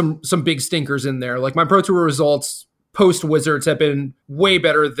are like some big stinkers in there, like my Pro Tour results post Wizards have been way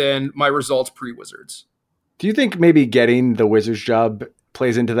better than my results pre-Wizards. Do you think maybe getting the Wizards job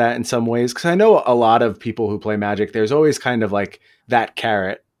plays into that in some ways? Because I know a lot of people who play Magic, there's always kind of like that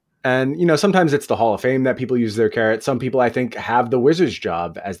carrot. And, you know, sometimes it's the Hall of Fame that people use their carrot. Some people, I think, have the Wizards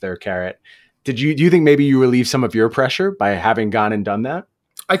job as their carrot. Do you think maybe you relieve some of your pressure by having gone and done that?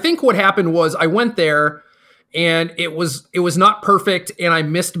 I think what happened was I went there and it was not perfect, and I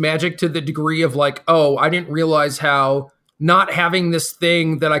missed Magic to the degree of like, oh, I didn't realize how not having this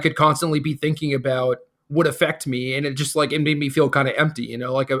thing that I could constantly be thinking about would affect me. And it just like, it made me feel kind of empty, you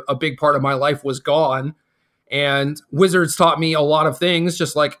know, like a big part of my life was gone. And Wizards taught me a lot of things,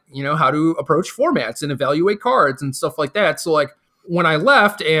 just like, you know, how to approach formats and evaluate cards and stuff like that. So like when I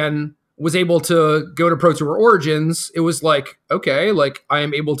left and was able to go to Pro Tour Origins, it was like, okay, like I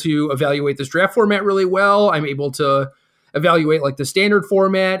am able to evaluate this draft format really well. I'm able to evaluate like the standard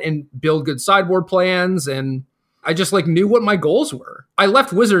format and build good sideboard plans. And I just like knew what my goals were. I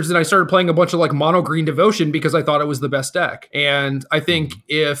left Wizards and I started playing a bunch of like mono green Devotion because I thought it was the best deck. And I think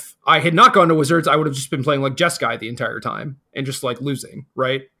if I had not gone to Wizards, I would have just been playing like Jeskai the entire time and just like losing,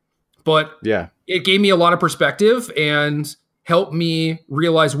 right? But yeah, it gave me a lot of perspective and helped me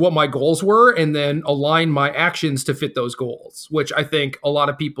realize what my goals were and then align my actions to fit those goals, which I think a lot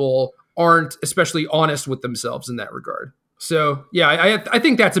of people aren't especially honest with themselves in that regard. So yeah, I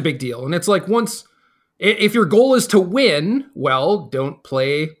think that's a big deal. And it's like if your goal is to win, well, don't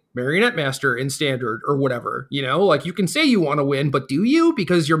play Marionette Master in Standard or whatever, you know, like you can say you want to win, but do you?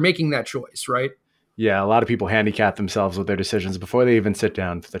 Because you're making that choice, right? Yeah, a lot of people handicap themselves with their decisions before they even sit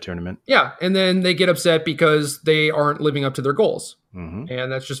down for the tournament. Yeah, and then they get upset because they aren't living up to their goals. Mm-hmm.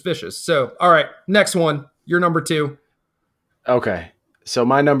 And that's just vicious. So, all right, next one. Your number 2. Okay, so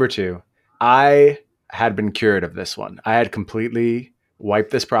my number 2. I had been cured of this one. I had completely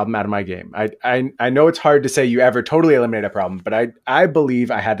wiped this problem out of my game. I know it's hard to say you ever totally eliminate a problem, but I believe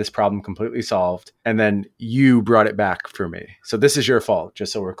I had this problem completely solved, and then you brought it back for me. So this is your fault,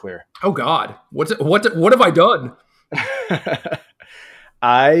 just so we're clear. Oh God, what have I done?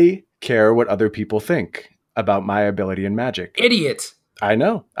 I care what other people think about my ability in Magic. Idiot. I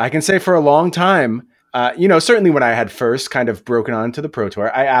know. I can say for a long time, certainly when I had first kind of broken onto the Pro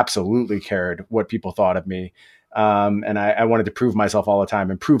Tour, I absolutely cared what people thought of me. And I wanted to prove myself all the time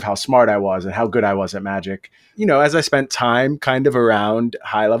and prove how smart I was and how good I was at Magic. You know, as I spent time kind of around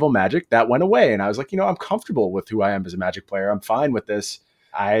high level Magic, that went away. And I was like, I'm comfortable with who I am as a Magic player. I'm fine with this.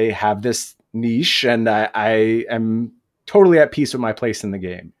 I have this niche and I am totally at peace with my place in the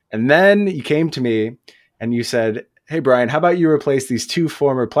game. And then you came to me and you said, hey, Brian, how about you replace these 2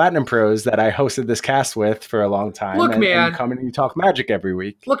 former Platinum pros that I hosted this cast with for a long time? Look, man, and come and you talk Magic every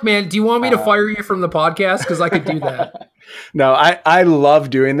week. Look, man, do you want me to fire you from the podcast? Because I could do that. No, I love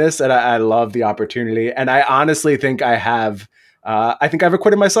doing this and I love the opportunity. And I honestly think I've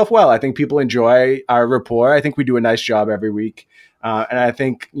acquitted myself well. I think people enjoy our rapport. I think we do a nice job every week. And I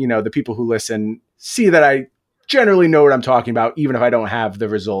think, the people who listen see that I generally know what I'm talking about, even if I don't have the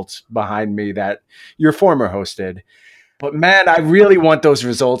results behind me that your former host did. But man, I really want those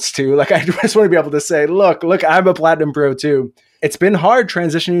results too. Like, I just want to be able to say, look, I'm a Platinum Pro too. It's been hard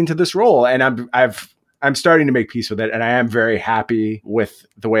transitioning into this role, and I'm starting to make peace with it, and I am very happy with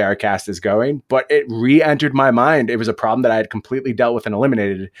the way our cast is going. But it re-entered my mind. It was a problem that I had completely dealt with and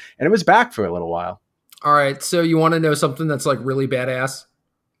eliminated, and it was back for a little while. All right, so you want to know something that's like really badass?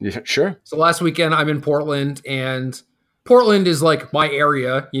 Yeah, sure. So last weekend I'm in Portland, and Portland is like my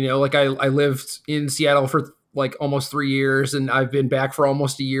area. Like I lived in Seattle for like almost 3 years, and I've been back for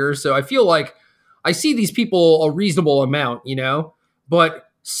almost a year. So I feel like I see these people a reasonable amount, but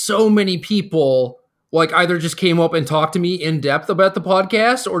so many people like either just came up and talked to me in depth about the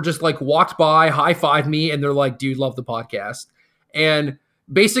podcast or just like walked by, high-fived me, and they're like, dude, love the podcast. And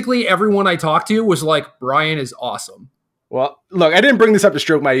basically everyone I talked to was like, Brian is awesome. Well, look, I didn't bring this up to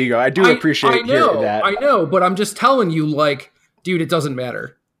stroke my ego. I do appreciate hearing that. I know, but I'm just telling you, like, dude, it doesn't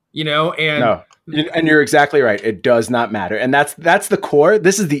matter, and no. And you're exactly right. It does not matter. And that's the core.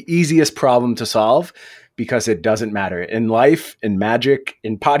 This is the easiest problem to solve because it doesn't matter. In life, in Magic,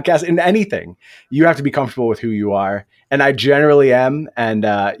 in podcasts, in anything, you have to be comfortable with who you are. And I generally am. And,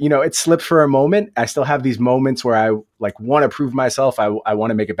 it slipped for a moment. I still have these moments where I like want to prove myself. I want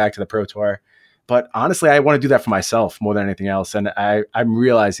to make it back to the Pro Tour. But honestly, I want to do that for myself more than anything else. And I'm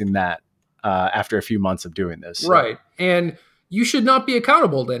realizing that after a few months of doing this. So. Right. And you should not be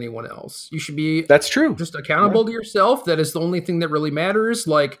accountable to anyone else. You should be That's true. Just accountable to yourself. That is the only thing that really matters.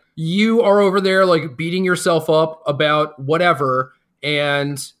 Like, you are over there like beating yourself up about whatever,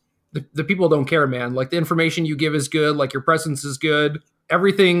 and the people don't care, man. Like, the information you give is good, like your presence is good.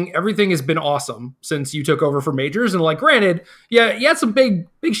 Everything has been awesome since you took over for Majors. And like, granted, yeah, you had some big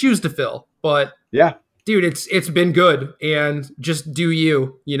shoes to fill, but yeah. Dude, it's been good, and just do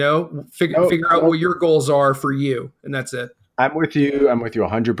you, figure out what your goals are for you, and that's it. I'm with you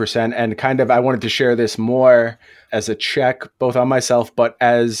 100%. And kind of, I wanted to share this more as a check, both on myself, but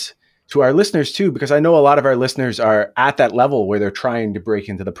as to our listeners too, because I know a lot of our listeners are at that level where they're trying to break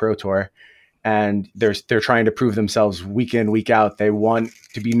into the Pro Tour and they're trying to prove themselves week in, week out. They want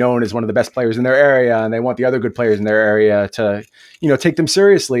to be known as one of the best players in their area, and they want the other good players in their area to, take them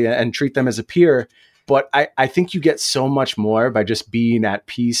seriously and treat them as a peer. But I think you get so much more by just being at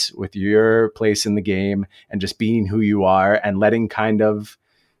peace with your place in the game and just being who you are and letting kind of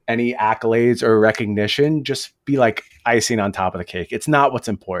any accolades or recognition just be like icing on top of the cake. It's not what's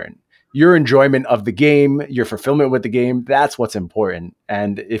important. Your enjoyment of the game, your fulfillment with the game, that's what's important.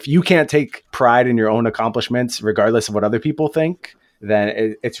 And if you can't take pride in your own accomplishments, regardless of what other people think,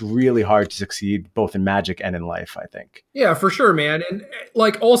 then it's really hard to succeed both in Magic and in life, I think. Yeah, for sure, man. And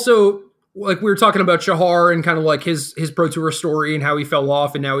also, we were talking about Shahar and kind of like his Pro Tour story and how he fell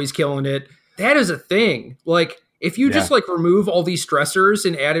off and now he's killing it. That is a thing. If you just remove all these stressors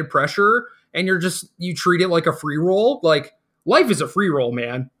and added pressure and you treat it like a free roll, life is a free roll,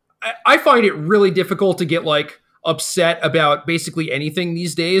 man. I find it really difficult to get upset about basically anything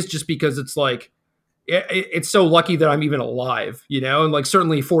these days, just because it's it's so lucky that I'm even alive, and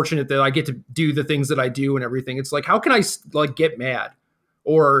certainly fortunate that I get to do the things that I do and everything. It's how can I get mad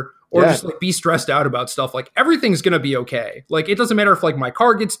or just be stressed out about stuff? Everything's going to be okay. It doesn't matter if my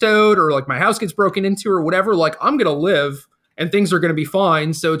car gets towed or my house gets broken into or whatever, I'm going to live and things are going to be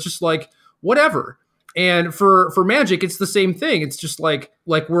fine. So it's just whatever. And for Magic, it's the same thing. It's just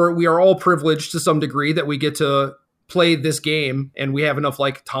we are all privileged to some degree that we get to play this game and we have enough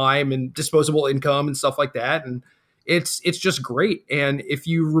time and disposable income and stuff like that. And it's just great. And if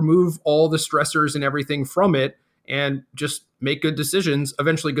you remove all the stressors and everything from it and just make good decisions,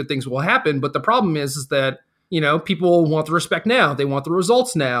 eventually good things will happen. But the problem is that, people want the respect now. They want the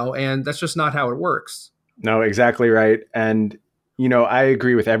results now. And that's just not how it works. No, exactly right. And I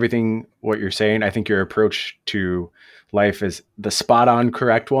agree with everything what you're saying. I think your approach to life is the spot on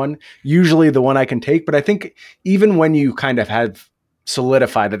correct one, usually the one I can take. But I think even when you kind of have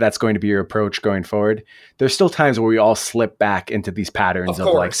solidified that that's going to be your approach going forward, there's still times where we all slip back into these patterns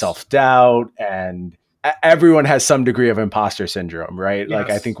of self-doubt, and everyone has some degree of imposter syndrome, right? Yes.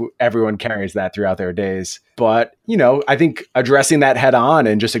 I think everyone carries that throughout their days. But, I think addressing that head on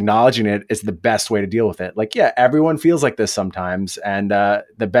and just acknowledging it is the best way to deal with it. Everyone feels like this sometimes. And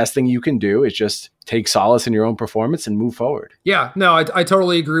the best thing you can do is just take solace in your own performance and move forward. Yeah, no, I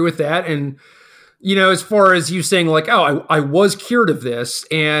totally agree with that. And, as far as you saying I was cured of this,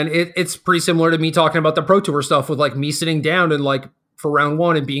 and it's pretty similar to me talking about the Pro Tour stuff with me sitting down and for round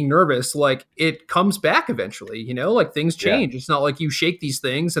one and being nervous, it comes back eventually, things change. Yeah. It's not you shake these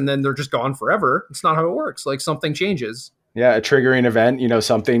things and then they're just gone forever. It's not how it works. Something changes. Yeah. A triggering event,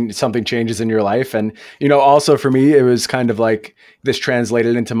 something changes in your life. And, also for me, it was kind of this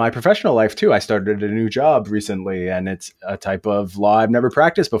translated into my professional life too. I started a new job recently and it's a type of law I've never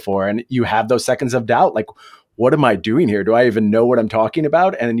practiced before. And you have those seconds of doubt. What am I doing here? Do I even know what I'm talking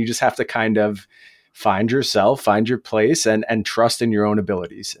about? And then you just have to kind of find yourself, find your place, and trust in your own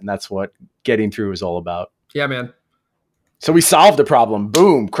abilities. And that's what getting through is all about. Yeah, man. So we solved the problem.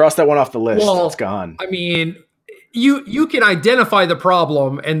 Boom. Cross that one off the list. Well, it's gone. I mean, you can identify the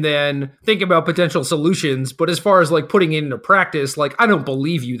problem and then think about potential solutions. But as far as putting it into practice, I don't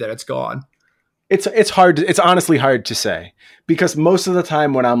believe you that it's gone. It's hard. It's honestly hard to say, because most of the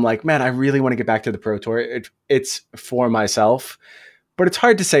time when I'm man, I really want to get back to the Pro Tour, it's for myself. But it's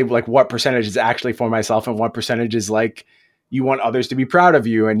hard to say what percentage is actually for myself and what percentage is you want others to be proud of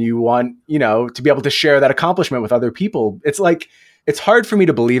you and you want, to be able to share that accomplishment with other people. It's hard for me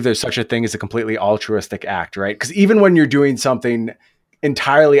to believe there's such a thing as a completely altruistic act, right? Because even when you're doing something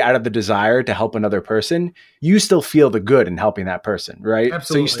entirely out of the desire to help another person, you still feel the good in helping that person, right? Absolutely.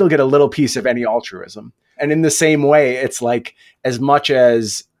 So you still get a little piece of any altruism. And in the same way, it's as much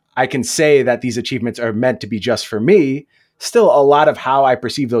as I can say that these achievements are meant to be just for me, still a lot of how I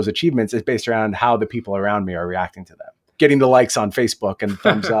perceive those achievements is based around how the people around me are reacting to them. Getting the likes on Facebook and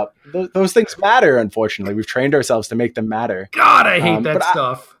thumbs up. Those things matter, unfortunately. We've trained ourselves to make them matter. God, I hate that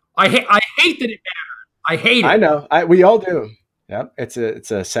stuff. I hate that it matters. I hate it. I know. We all do. Yeah, it's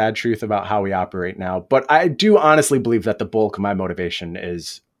a sad truth about how we operate now. But I do honestly believe that the bulk of my motivation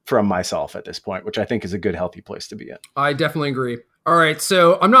is from myself at this point, which I think is a good, healthy place to be in. I definitely agree. All right,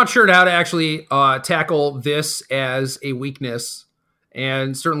 so I'm not sure how to actually tackle this as a weakness,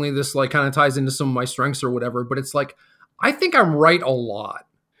 and certainly this kind of ties into some of my strengths or whatever, but it's I think I'm right a lot.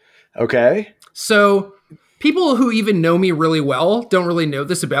 Okay. So people who even know me really well don't really know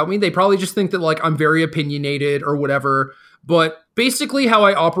this about me. They probably just think that I'm very opinionated or whatever, but basically how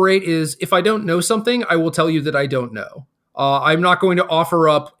I operate is if I don't know something, I will tell you that I don't know. I'm not going to offer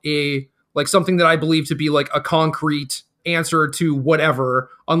up something that I believe to be a concrete answer to whatever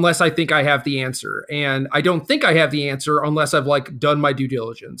unless I think I have the answer. And I don't think I have the answer unless I've like done my due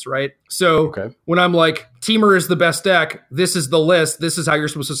diligence, right? So when I'm like, Temur is the best deck, this is the list, this is how you're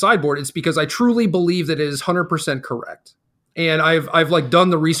supposed to sideboard, it's because I truly believe that it is 100% correct. And I've like done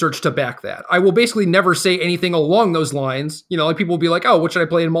the research to back that. I will basically never say anything along those lines. You know, like people will be like, oh, what should I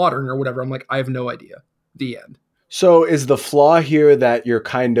play in Modern or whatever? I'm like, I have no idea. The end. So is the flaw here that you're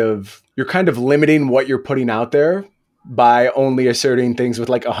kind of limiting what you're putting out there by only asserting things with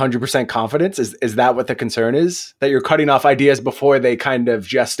like 100% confidence? Is that what the concern is? That you're cutting off ideas before they kind of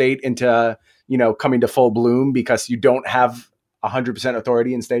gestate into, you know, coming to full bloom because you don't have 100%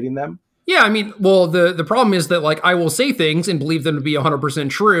 authority in stating them? Yeah, I mean, well, the problem is that like I will say things and believe them to be 100%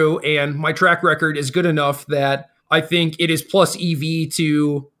 true, and my track record is good enough that I think it is plus EV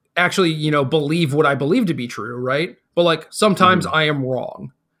to actually, you know, believe what I believe to be true, right? But like sometimes I am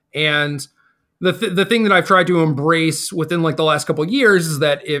wrong. And the thing that I've tried to embrace within like the last couple of years is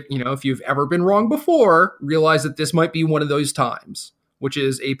that if you've ever been wrong before, realize that this might be one of those times, which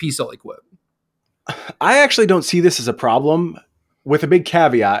is a P. Sully quote. I actually don't see this as a problem, with a big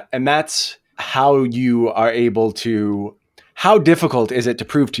caveat, and that's how you are able to, how difficult is it to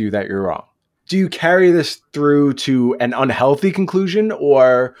prove to you that you're wrong? Do you carry this through to an unhealthy conclusion,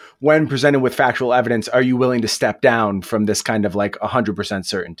 or when presented with factual evidence, are you willing to step down from this kind of like 100%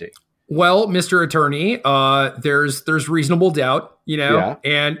 certainty? Well, Mr. Attorney, there's reasonable doubt, you know,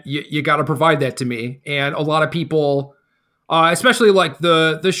 and you got to provide that to me. And a lot of people, especially like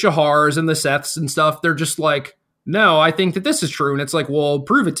the Shahars and the Seths and stuff, they're just like, no, I think that this is true. And it's like, well,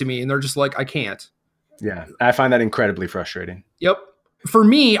 prove it to me. And they're just like, I can't. Yeah, I find that incredibly frustrating. Yep. For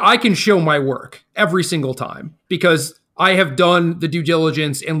me, I can show my work every single time because I have done the due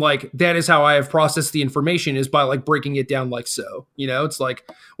diligence, and like that is how I have processed the information, is by like breaking it down like so. You know, it's like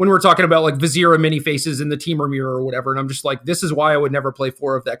when we're talking about like Vizira mini faces in the Temur mirror or whatever, and I'm just like, this is why I would never play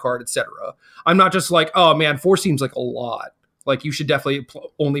 4 of that card, etc. I'm not just like, oh man, 4 seems like a lot. Like you should definitely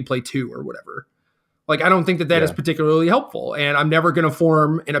only play 2 or whatever. Like, I don't think that is particularly helpful. And I'm never going to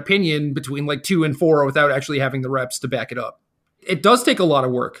form an opinion between like 2 and 4 without actually having the reps to back it up. It does take a lot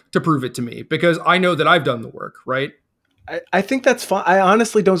of work to prove it to me because I know that I've done the work, right? I think that's fine. I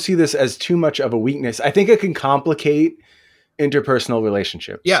honestly don't see this as too much of a weakness. I think it can complicate interpersonal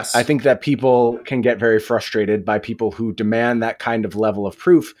relationships. Yes. I think that people can get very frustrated by people who demand that kind of level of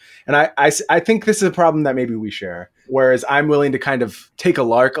proof. And I think this is a problem that maybe we share. Whereas I'm willing to kind of take a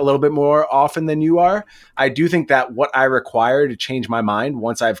lark a little bit more often than you are. I do think that what I require to change my mind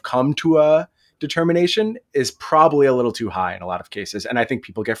once I've come to a determination is probably a little too high in a lot of cases. And I think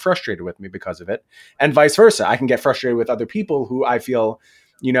people get frustrated with me because of it. And vice versa. I can get frustrated with other people who I feel,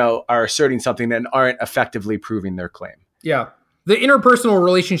 you know, are asserting something and aren't effectively proving their claim. Yeah. The interpersonal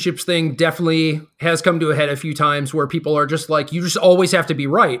relationships thing definitely has come to a head a few times where people are just like, you just always have to be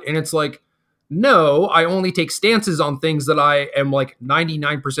right. And it's like, no, I only take stances on things that I am like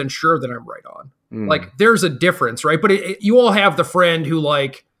 99% sure that I'm right on. Like there's a difference, right? But you all have the friend who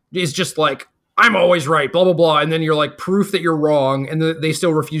like is just like, I'm always right, blah, blah, blah. And then you're like proof that you're wrong. And they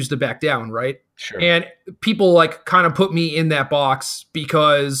still refuse to back down, right? Sure. And people like kind of put me in that box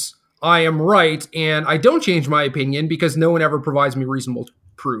because I am right. And I don't change my opinion because no one ever provides me reasonable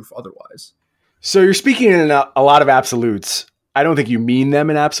proof otherwise. So you're speaking in a lot of absolutes. I don't think you mean them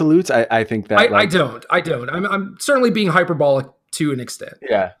in absolutes. I think that I don't. I'm certainly being hyperbolic to an extent.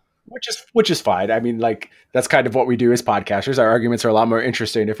 Yeah. Which is fine. I mean, like that's kind of what we do as podcasters. Our arguments are a lot more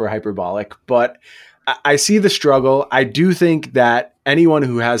interesting if we're hyperbolic, but I see the struggle. I do think that anyone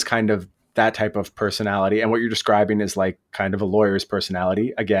who has kind of that type of personality, and what you're describing is like kind of a lawyer's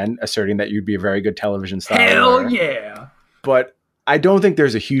personality, again, asserting that you'd be a very good television star. Hell yeah. But I don't think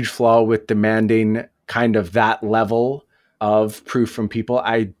there's a huge flaw with demanding kind of that level of proof from people.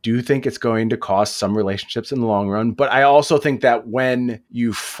 I do think it's going to cost some relationships in the long run, but I also think that when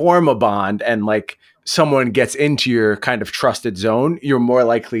you form a bond and like someone gets into your kind of trusted zone, you're more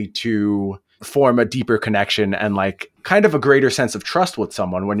likely to form a deeper connection and like kind of a greater sense of trust with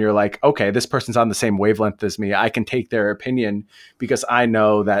someone when you're like, okay, this person's on the same wavelength as me. I can take their opinion because I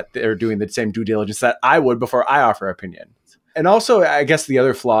know that they're doing the same due diligence that I would before I offer opinion. And also, I guess the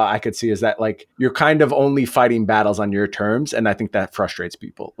other flaw I could see is that like you're kind of only fighting battles on your terms. And I think that frustrates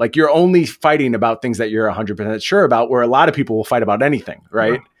people. Like you're only fighting about things that you're 100% sure about, where a lot of people will fight about anything,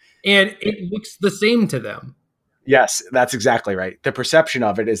 right? And it looks the same to them. Yes, that's exactly right. The perception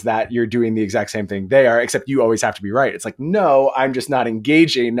of it is that you're doing the exact same thing they are, except you always have to be right. It's like, no, I'm just not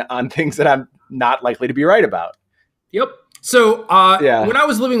engaging on things that I'm not likely to be right about. Yep. So when I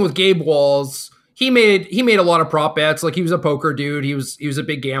was living with Gabe Walls, he made a lot of prop bets. Like he was a poker dude. He was a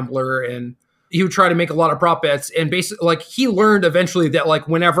big gambler, and he would try to make a lot of prop bets, and basically like he learned eventually that like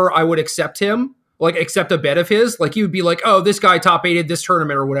whenever I would accept him, like accept a bet of his, like he would be like, oh, this guy top aided this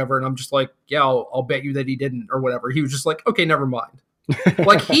tournament or whatever. And I'm just like, yeah, I'll bet you that he didn't or whatever. He was just like, okay, never mind.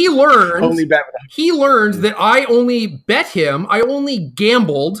 Like he learned that I only bet him, I only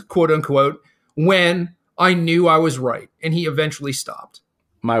gambled, quote unquote, when I knew I was right. And he eventually stopped.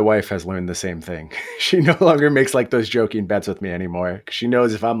 My wife has learned the same thing. She no longer makes like those joking bets with me anymore. She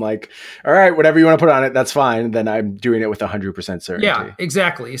knows if I'm like, all right, whatever you want to put on it, that's fine. Then I'm doing it with 100% certainty. Yeah,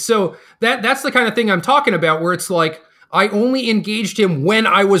 exactly. So that's the kind of thing I'm talking about, where it's like, I only engaged him when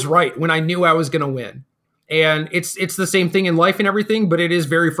I was right, when I knew I was going to win. And it's the same thing in life and everything, but it is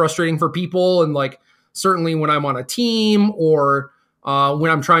very frustrating for people. And like, certainly when I'm on a team or when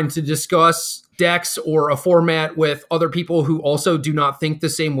I'm trying to discuss decks or a format with other people who also do not think the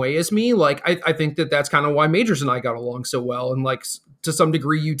same way as me. Like, I think that that's kind of why Majors and I got along so well. And like, to some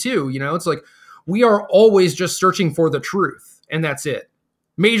degree, you too, you know, it's like, we are always just searching for the truth, and that's it.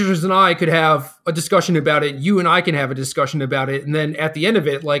 Majors and I could have a discussion about it. You and I can have a discussion about it. And then at the end of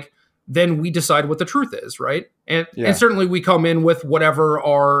it, like, then we decide what the truth is. Right. And certainly we come in with whatever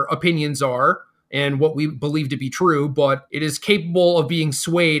our opinions are and what we believe to be true, but it is capable of being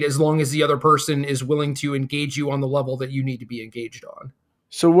swayed as long as the other person is willing to engage you on the level that you need to be engaged on.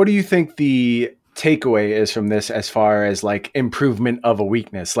 So what do you think the takeaway is from this as far as like improvement of a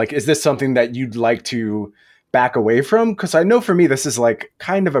weakness? Like, is this something that you'd like to back away from? Because I know for me, this is like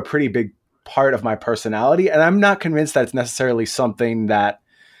kind of a pretty big part of my personality, and I'm not convinced that it's necessarily something that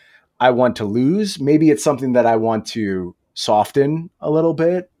I want to lose. Maybe it's something that I want to soften a little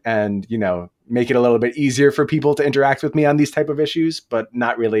bit and, you know, make it a little bit easier for people to interact with me on these type of issues, but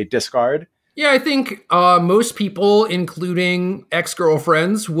not really discard. Yeah, I think most people, including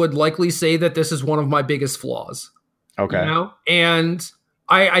ex-girlfriends, would likely say that this is one of my biggest flaws. Okay. You know? And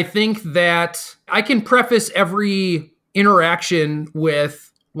I think that I can preface every interaction with,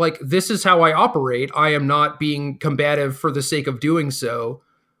 like, this is how I operate. I am not being combative for the sake of doing so,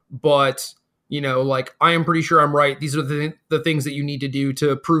 but, you know, like, I am pretty sure I'm right. These are the things that you need to do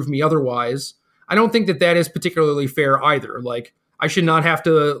to prove me otherwise. I don't think that that is particularly fair either. Like, I should not have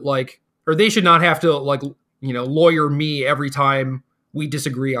to, like, or they should not have to, like, you know, lawyer me every time we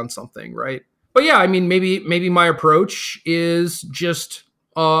disagree on something, right? But yeah, I mean, maybe my approach is just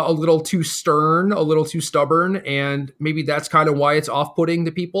a little too stern, a little too stubborn, and maybe that's kind of why it's off-putting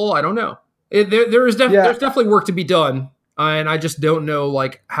to people. I don't know. There's definitely work to be done, and I just don't know,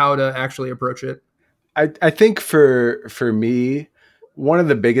 like, how to actually approach it. I think for me, one of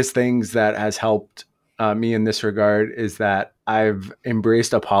the biggest things that has helped me in this regard is that I've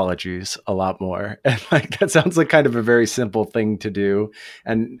embraced apologies a lot more. And like, that sounds like kind of a very simple thing to do.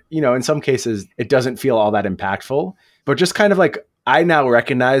 And, you know, in some cases it doesn't feel all that impactful, but just kind of like, I now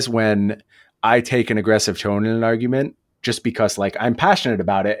recognize when I take an aggressive tone in an argument, just because like I'm passionate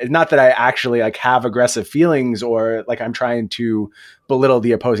about it. It's not that I actually like have aggressive feelings or like I'm trying to belittle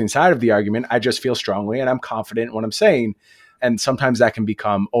the opposing side of the argument. I just feel strongly and I'm confident in what I'm saying. And sometimes that can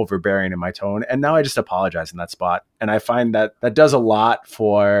become overbearing in my tone. And now I just apologize in that spot. And I find that that does a lot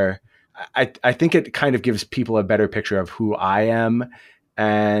for, I think it kind of gives people a better picture of who I am.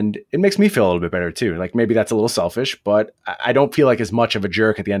 And it makes me feel a little bit better too. Like, maybe that's a little selfish, but I don't feel like as much of a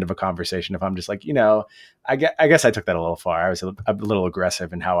jerk at the end of a conversation if I'm just like, you know, I guess I took that a little far. I was a little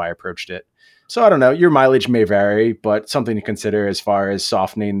aggressive in how I approached it. So I don't know, your mileage may vary, but something to consider as far as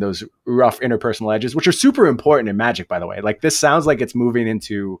softening those rough interpersonal edges, which are super important in Magic, by the way. Like, this sounds like it's moving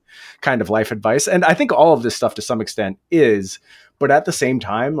into kind of life advice. And I think all of this stuff to some extent is, but at the same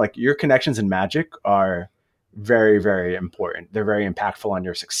time, like, your connections in Magic are very, very important. They're very impactful on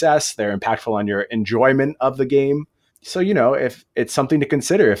your success. They're impactful on your enjoyment of the game. So, you know, if it's something to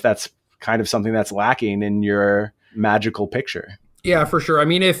consider, if that's kind of something that's lacking in your magical picture. Yeah, for sure. I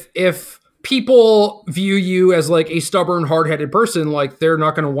mean, if people view you as like a stubborn, hard-headed person, like, they're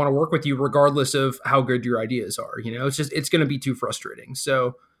not going to want to work with you regardless of how good your ideas are. You know, it's going to be too frustrating.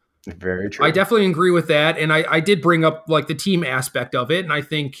 So very true. I definitely agree with that. And I did bring up like the team aspect of it. And I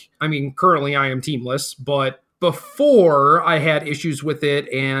think, I mean, currently I am teamless, but before I had issues with it.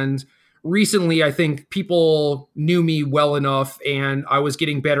 And recently I think people knew me well enough and I was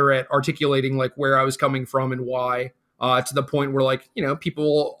getting better at articulating like where I was coming from and why. To the point where, like, you know,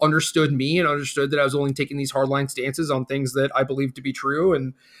 people understood me and understood that I was only taking these hardline stances on things that I believed to be true.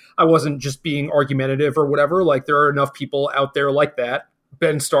 And I wasn't just being argumentative or whatever. Like, there are enough people out there like that.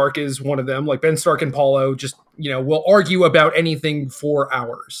 Ben Stark is one of them. Like, Ben Stark and Paulo just, you know, will argue about anything for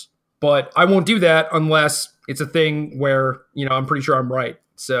hours. But I won't do that unless it's a thing where, you know, I'm pretty sure I'm right.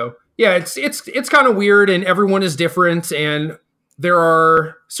 So yeah, it's kind of weird and everyone is different. And there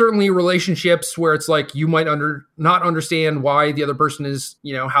are certainly relationships where it's like you might not understand why the other person is,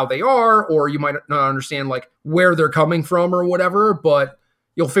 how they are, or you might not understand like where they're coming from or whatever, but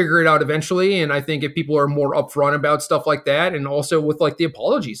you'll figure it out eventually. And I think if people are more upfront about stuff like that, and also with like the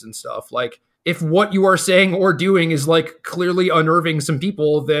apologies and stuff, like if what you are saying or doing is like clearly unnerving some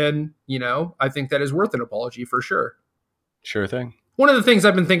people, then, I think that is worth an apology for sure. Sure thing. One of the things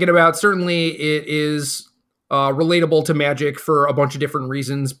I've been thinking about, certainly it is relatable to Magic for a bunch of different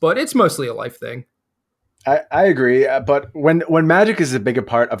reasons, but it's mostly a life thing. I agree. But when Magic is as big a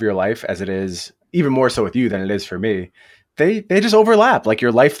part of your life as it is, even more so with you than it is for me, they just overlap. Like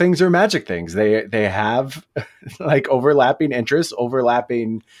your life things are Magic things. They have like overlapping interests,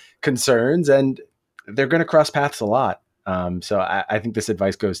 overlapping concerns, and they're going to cross paths a lot. So I think this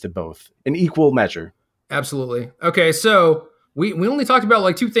advice goes to both in equal measure. Absolutely. Okay, so we only talked about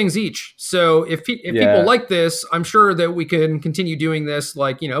like 2 things each. So if people like this, I'm sure that we can continue doing this,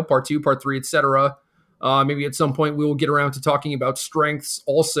 like, part 2, part 3, etc. Maybe at some point we will get around to talking about strengths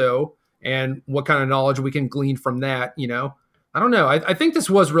also, and what kind of knowledge we can glean from that. I don't know. I think this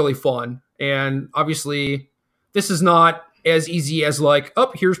was really fun. And obviously this is not as easy as like,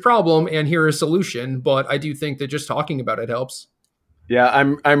 here's problem and here is solution. But I do think that just talking about it helps.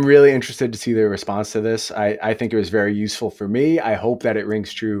 Yeah, I'm really interested to see their response to this. I think it was very useful for me. I hope that it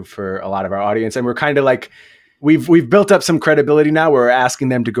rings true for a lot of our audience. And we're kind of like, we've built up some credibility now. We're asking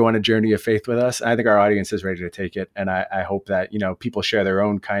them to go on a journey of faith with us. I think our audience is ready to take it. And I hope that, people share their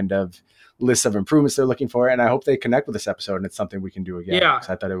own kind of list of improvements they're looking for. And I hope they connect with this episode and it's something we can do again. Yeah.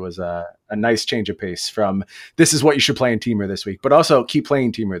 I thought it was a nice change of pace from this is what you should play in Teamer this week, but also keep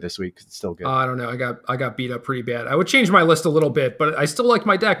playing Teamer this week. It's still good. I don't know. I got beat up pretty bad. I would change my list a little bit, but I still like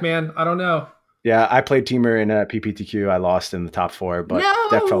my deck, man. I don't know. Yeah. I played Teamer in a PPTQ. I lost in the top 4, but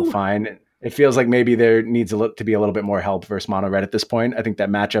deck felt fine. It feels like maybe there needs to be a little bit more help versus Mono Red at this point. I think that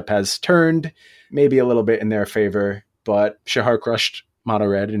matchup has turned maybe a little bit in their favor, but Shahar crushed Mono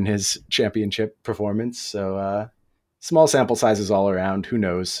Red in his championship performance. So small sample sizes all around. Who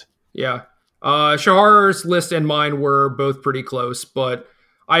knows? Yeah. Shahar's list and mine were both pretty close, but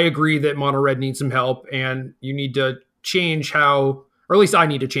I agree that Mono Red needs some help, and you need to change how, or at least I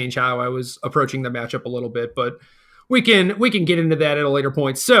need to change how I was approaching the matchup a little bit, but we can get into that at a later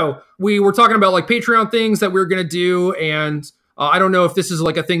point. So we were talking about like Patreon things that we were going to do, and I don't know if this is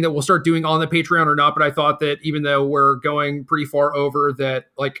like a thing that we'll start doing on the Patreon or not, but I thought that even though we're going pretty far over that,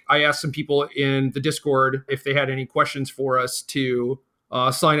 like I asked some people in the Discord if they had any questions for us to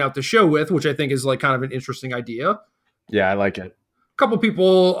sign out the show with, which I think is like kind of an interesting idea. Yeah, I like it. Couple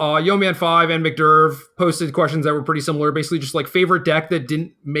people, Yoman5 and McDerv, posted questions that were pretty similar, basically just like favorite deck that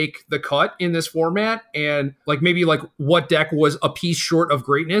didn't make the cut in this format, and like maybe like what deck was a piece short of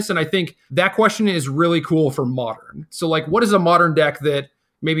greatness. And I think that question is really cool for Modern. So like, what is a Modern deck that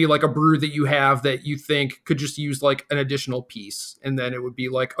maybe like a brew that you have that you think could just use like an additional piece, and then it would be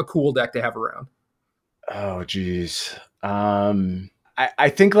like a cool deck to have around? Oh, geez. I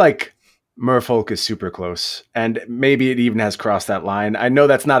think like Merfolk is super close, and maybe it even has crossed that line. I know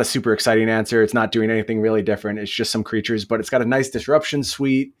that's not a super exciting answer. It's not doing anything really different. It's just some creatures, but it's got a nice disruption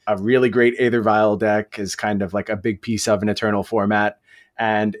suite. A really great Aether Vial deck is kind of like a big piece of an Eternal format.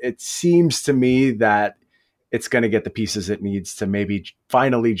 And it seems to me that it's going to get the pieces it needs to maybe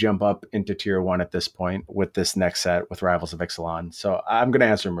finally jump up into tier 1 at this point with this next set with Rivals of Ixalan. So I'm going to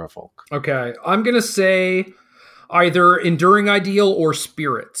answer Merfolk. Okay. I'm going to say either Enduring Ideal or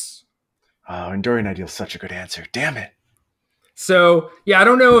Spirits. Oh, Enduring Ideal is such a good answer. Damn it. So, yeah, I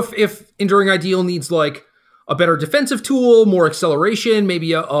don't know if Enduring Ideal needs like a better defensive tool, more acceleration,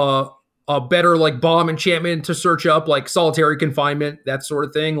 maybe a better like bomb enchantment to search up, like Solitary Confinement, that sort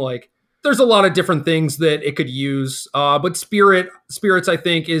of thing. Like, there's a lot of different things that it could use. But Spirits, I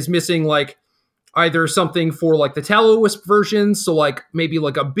think, is missing like either something for like the Tallow-Wisp version, so like maybe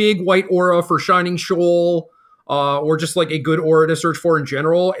like a big white aura for Shining Shoal, or just like a good aura to search for in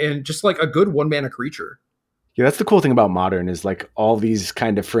general, and just like a good 1-mana creature. Yeah, that's the cool thing about Modern is like all these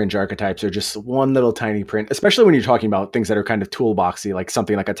kind of fringe archetypes are just one little tiny print, especially when you're talking about things that are kind of toolboxy, like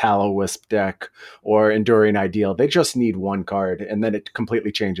something like a Tallow-Wisp deck or Enduring Ideal. They just need one card and then it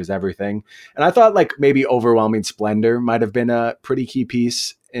completely changes everything. And I thought like maybe Overwhelming Splendor might have been a pretty key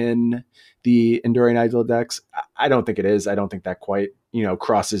piece in the Enduring Ideal decks. I don't think it is. I don't think that quite,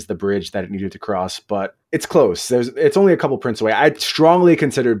 crosses the bridge that it needed to cross, but it's close. It's only a couple prints away. I strongly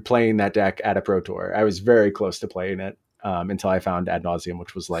considered playing that deck at a Pro Tour. I was very close to playing it until I found Ad Nauseam,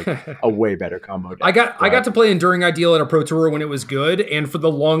 which was like a way better combo deck. I got to play Enduring Ideal at a Pro Tour when it was good, and for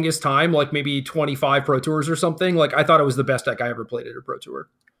the longest time, like maybe 25 Pro Tours or something, like I thought it was the best deck I ever played at a Pro Tour.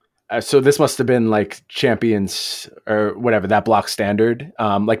 So this must have been like Champions or whatever, that block standard,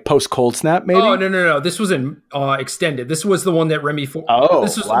 like post Cold Snap, maybe? Oh, no. This was in extended. This was the one that Remy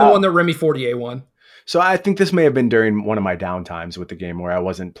the one that Remy Fortier won. So I think this may have been during one of my downtimes with the game where I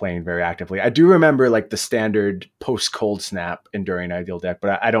wasn't playing very actively. I do remember like the standard post Cold Snap Enduring Ideal deck,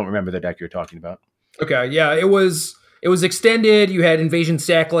 but I don't remember the deck you're talking about. Okay, yeah, it was extended. You had Invasion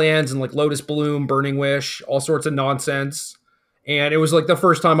Sacklands and like Lotus Bloom, Burning Wish, all sorts of nonsense. And it was like the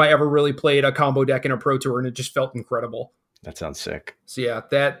first time I ever really played a combo deck in a Pro Tour, and it just felt incredible. That sounds sick. So yeah,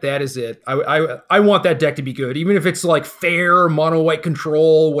 that is it. I want that deck to be good, even if it's like fair, mono white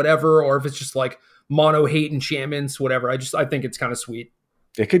control, whatever, or if it's just like mono hate enchantments, whatever. I think it's kind of sweet.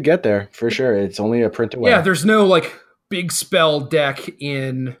 It could get there for sure. It's only a print away. Yeah, there's no like big spell deck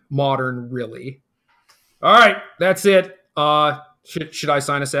in Modern, really. All right, that's it. Should I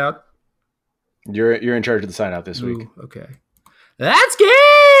sign us out? You're in charge of the sign out this week. Ooh, okay. That's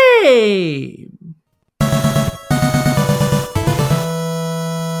game.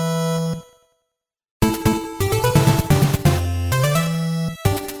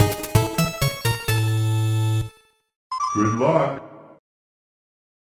 Good luck.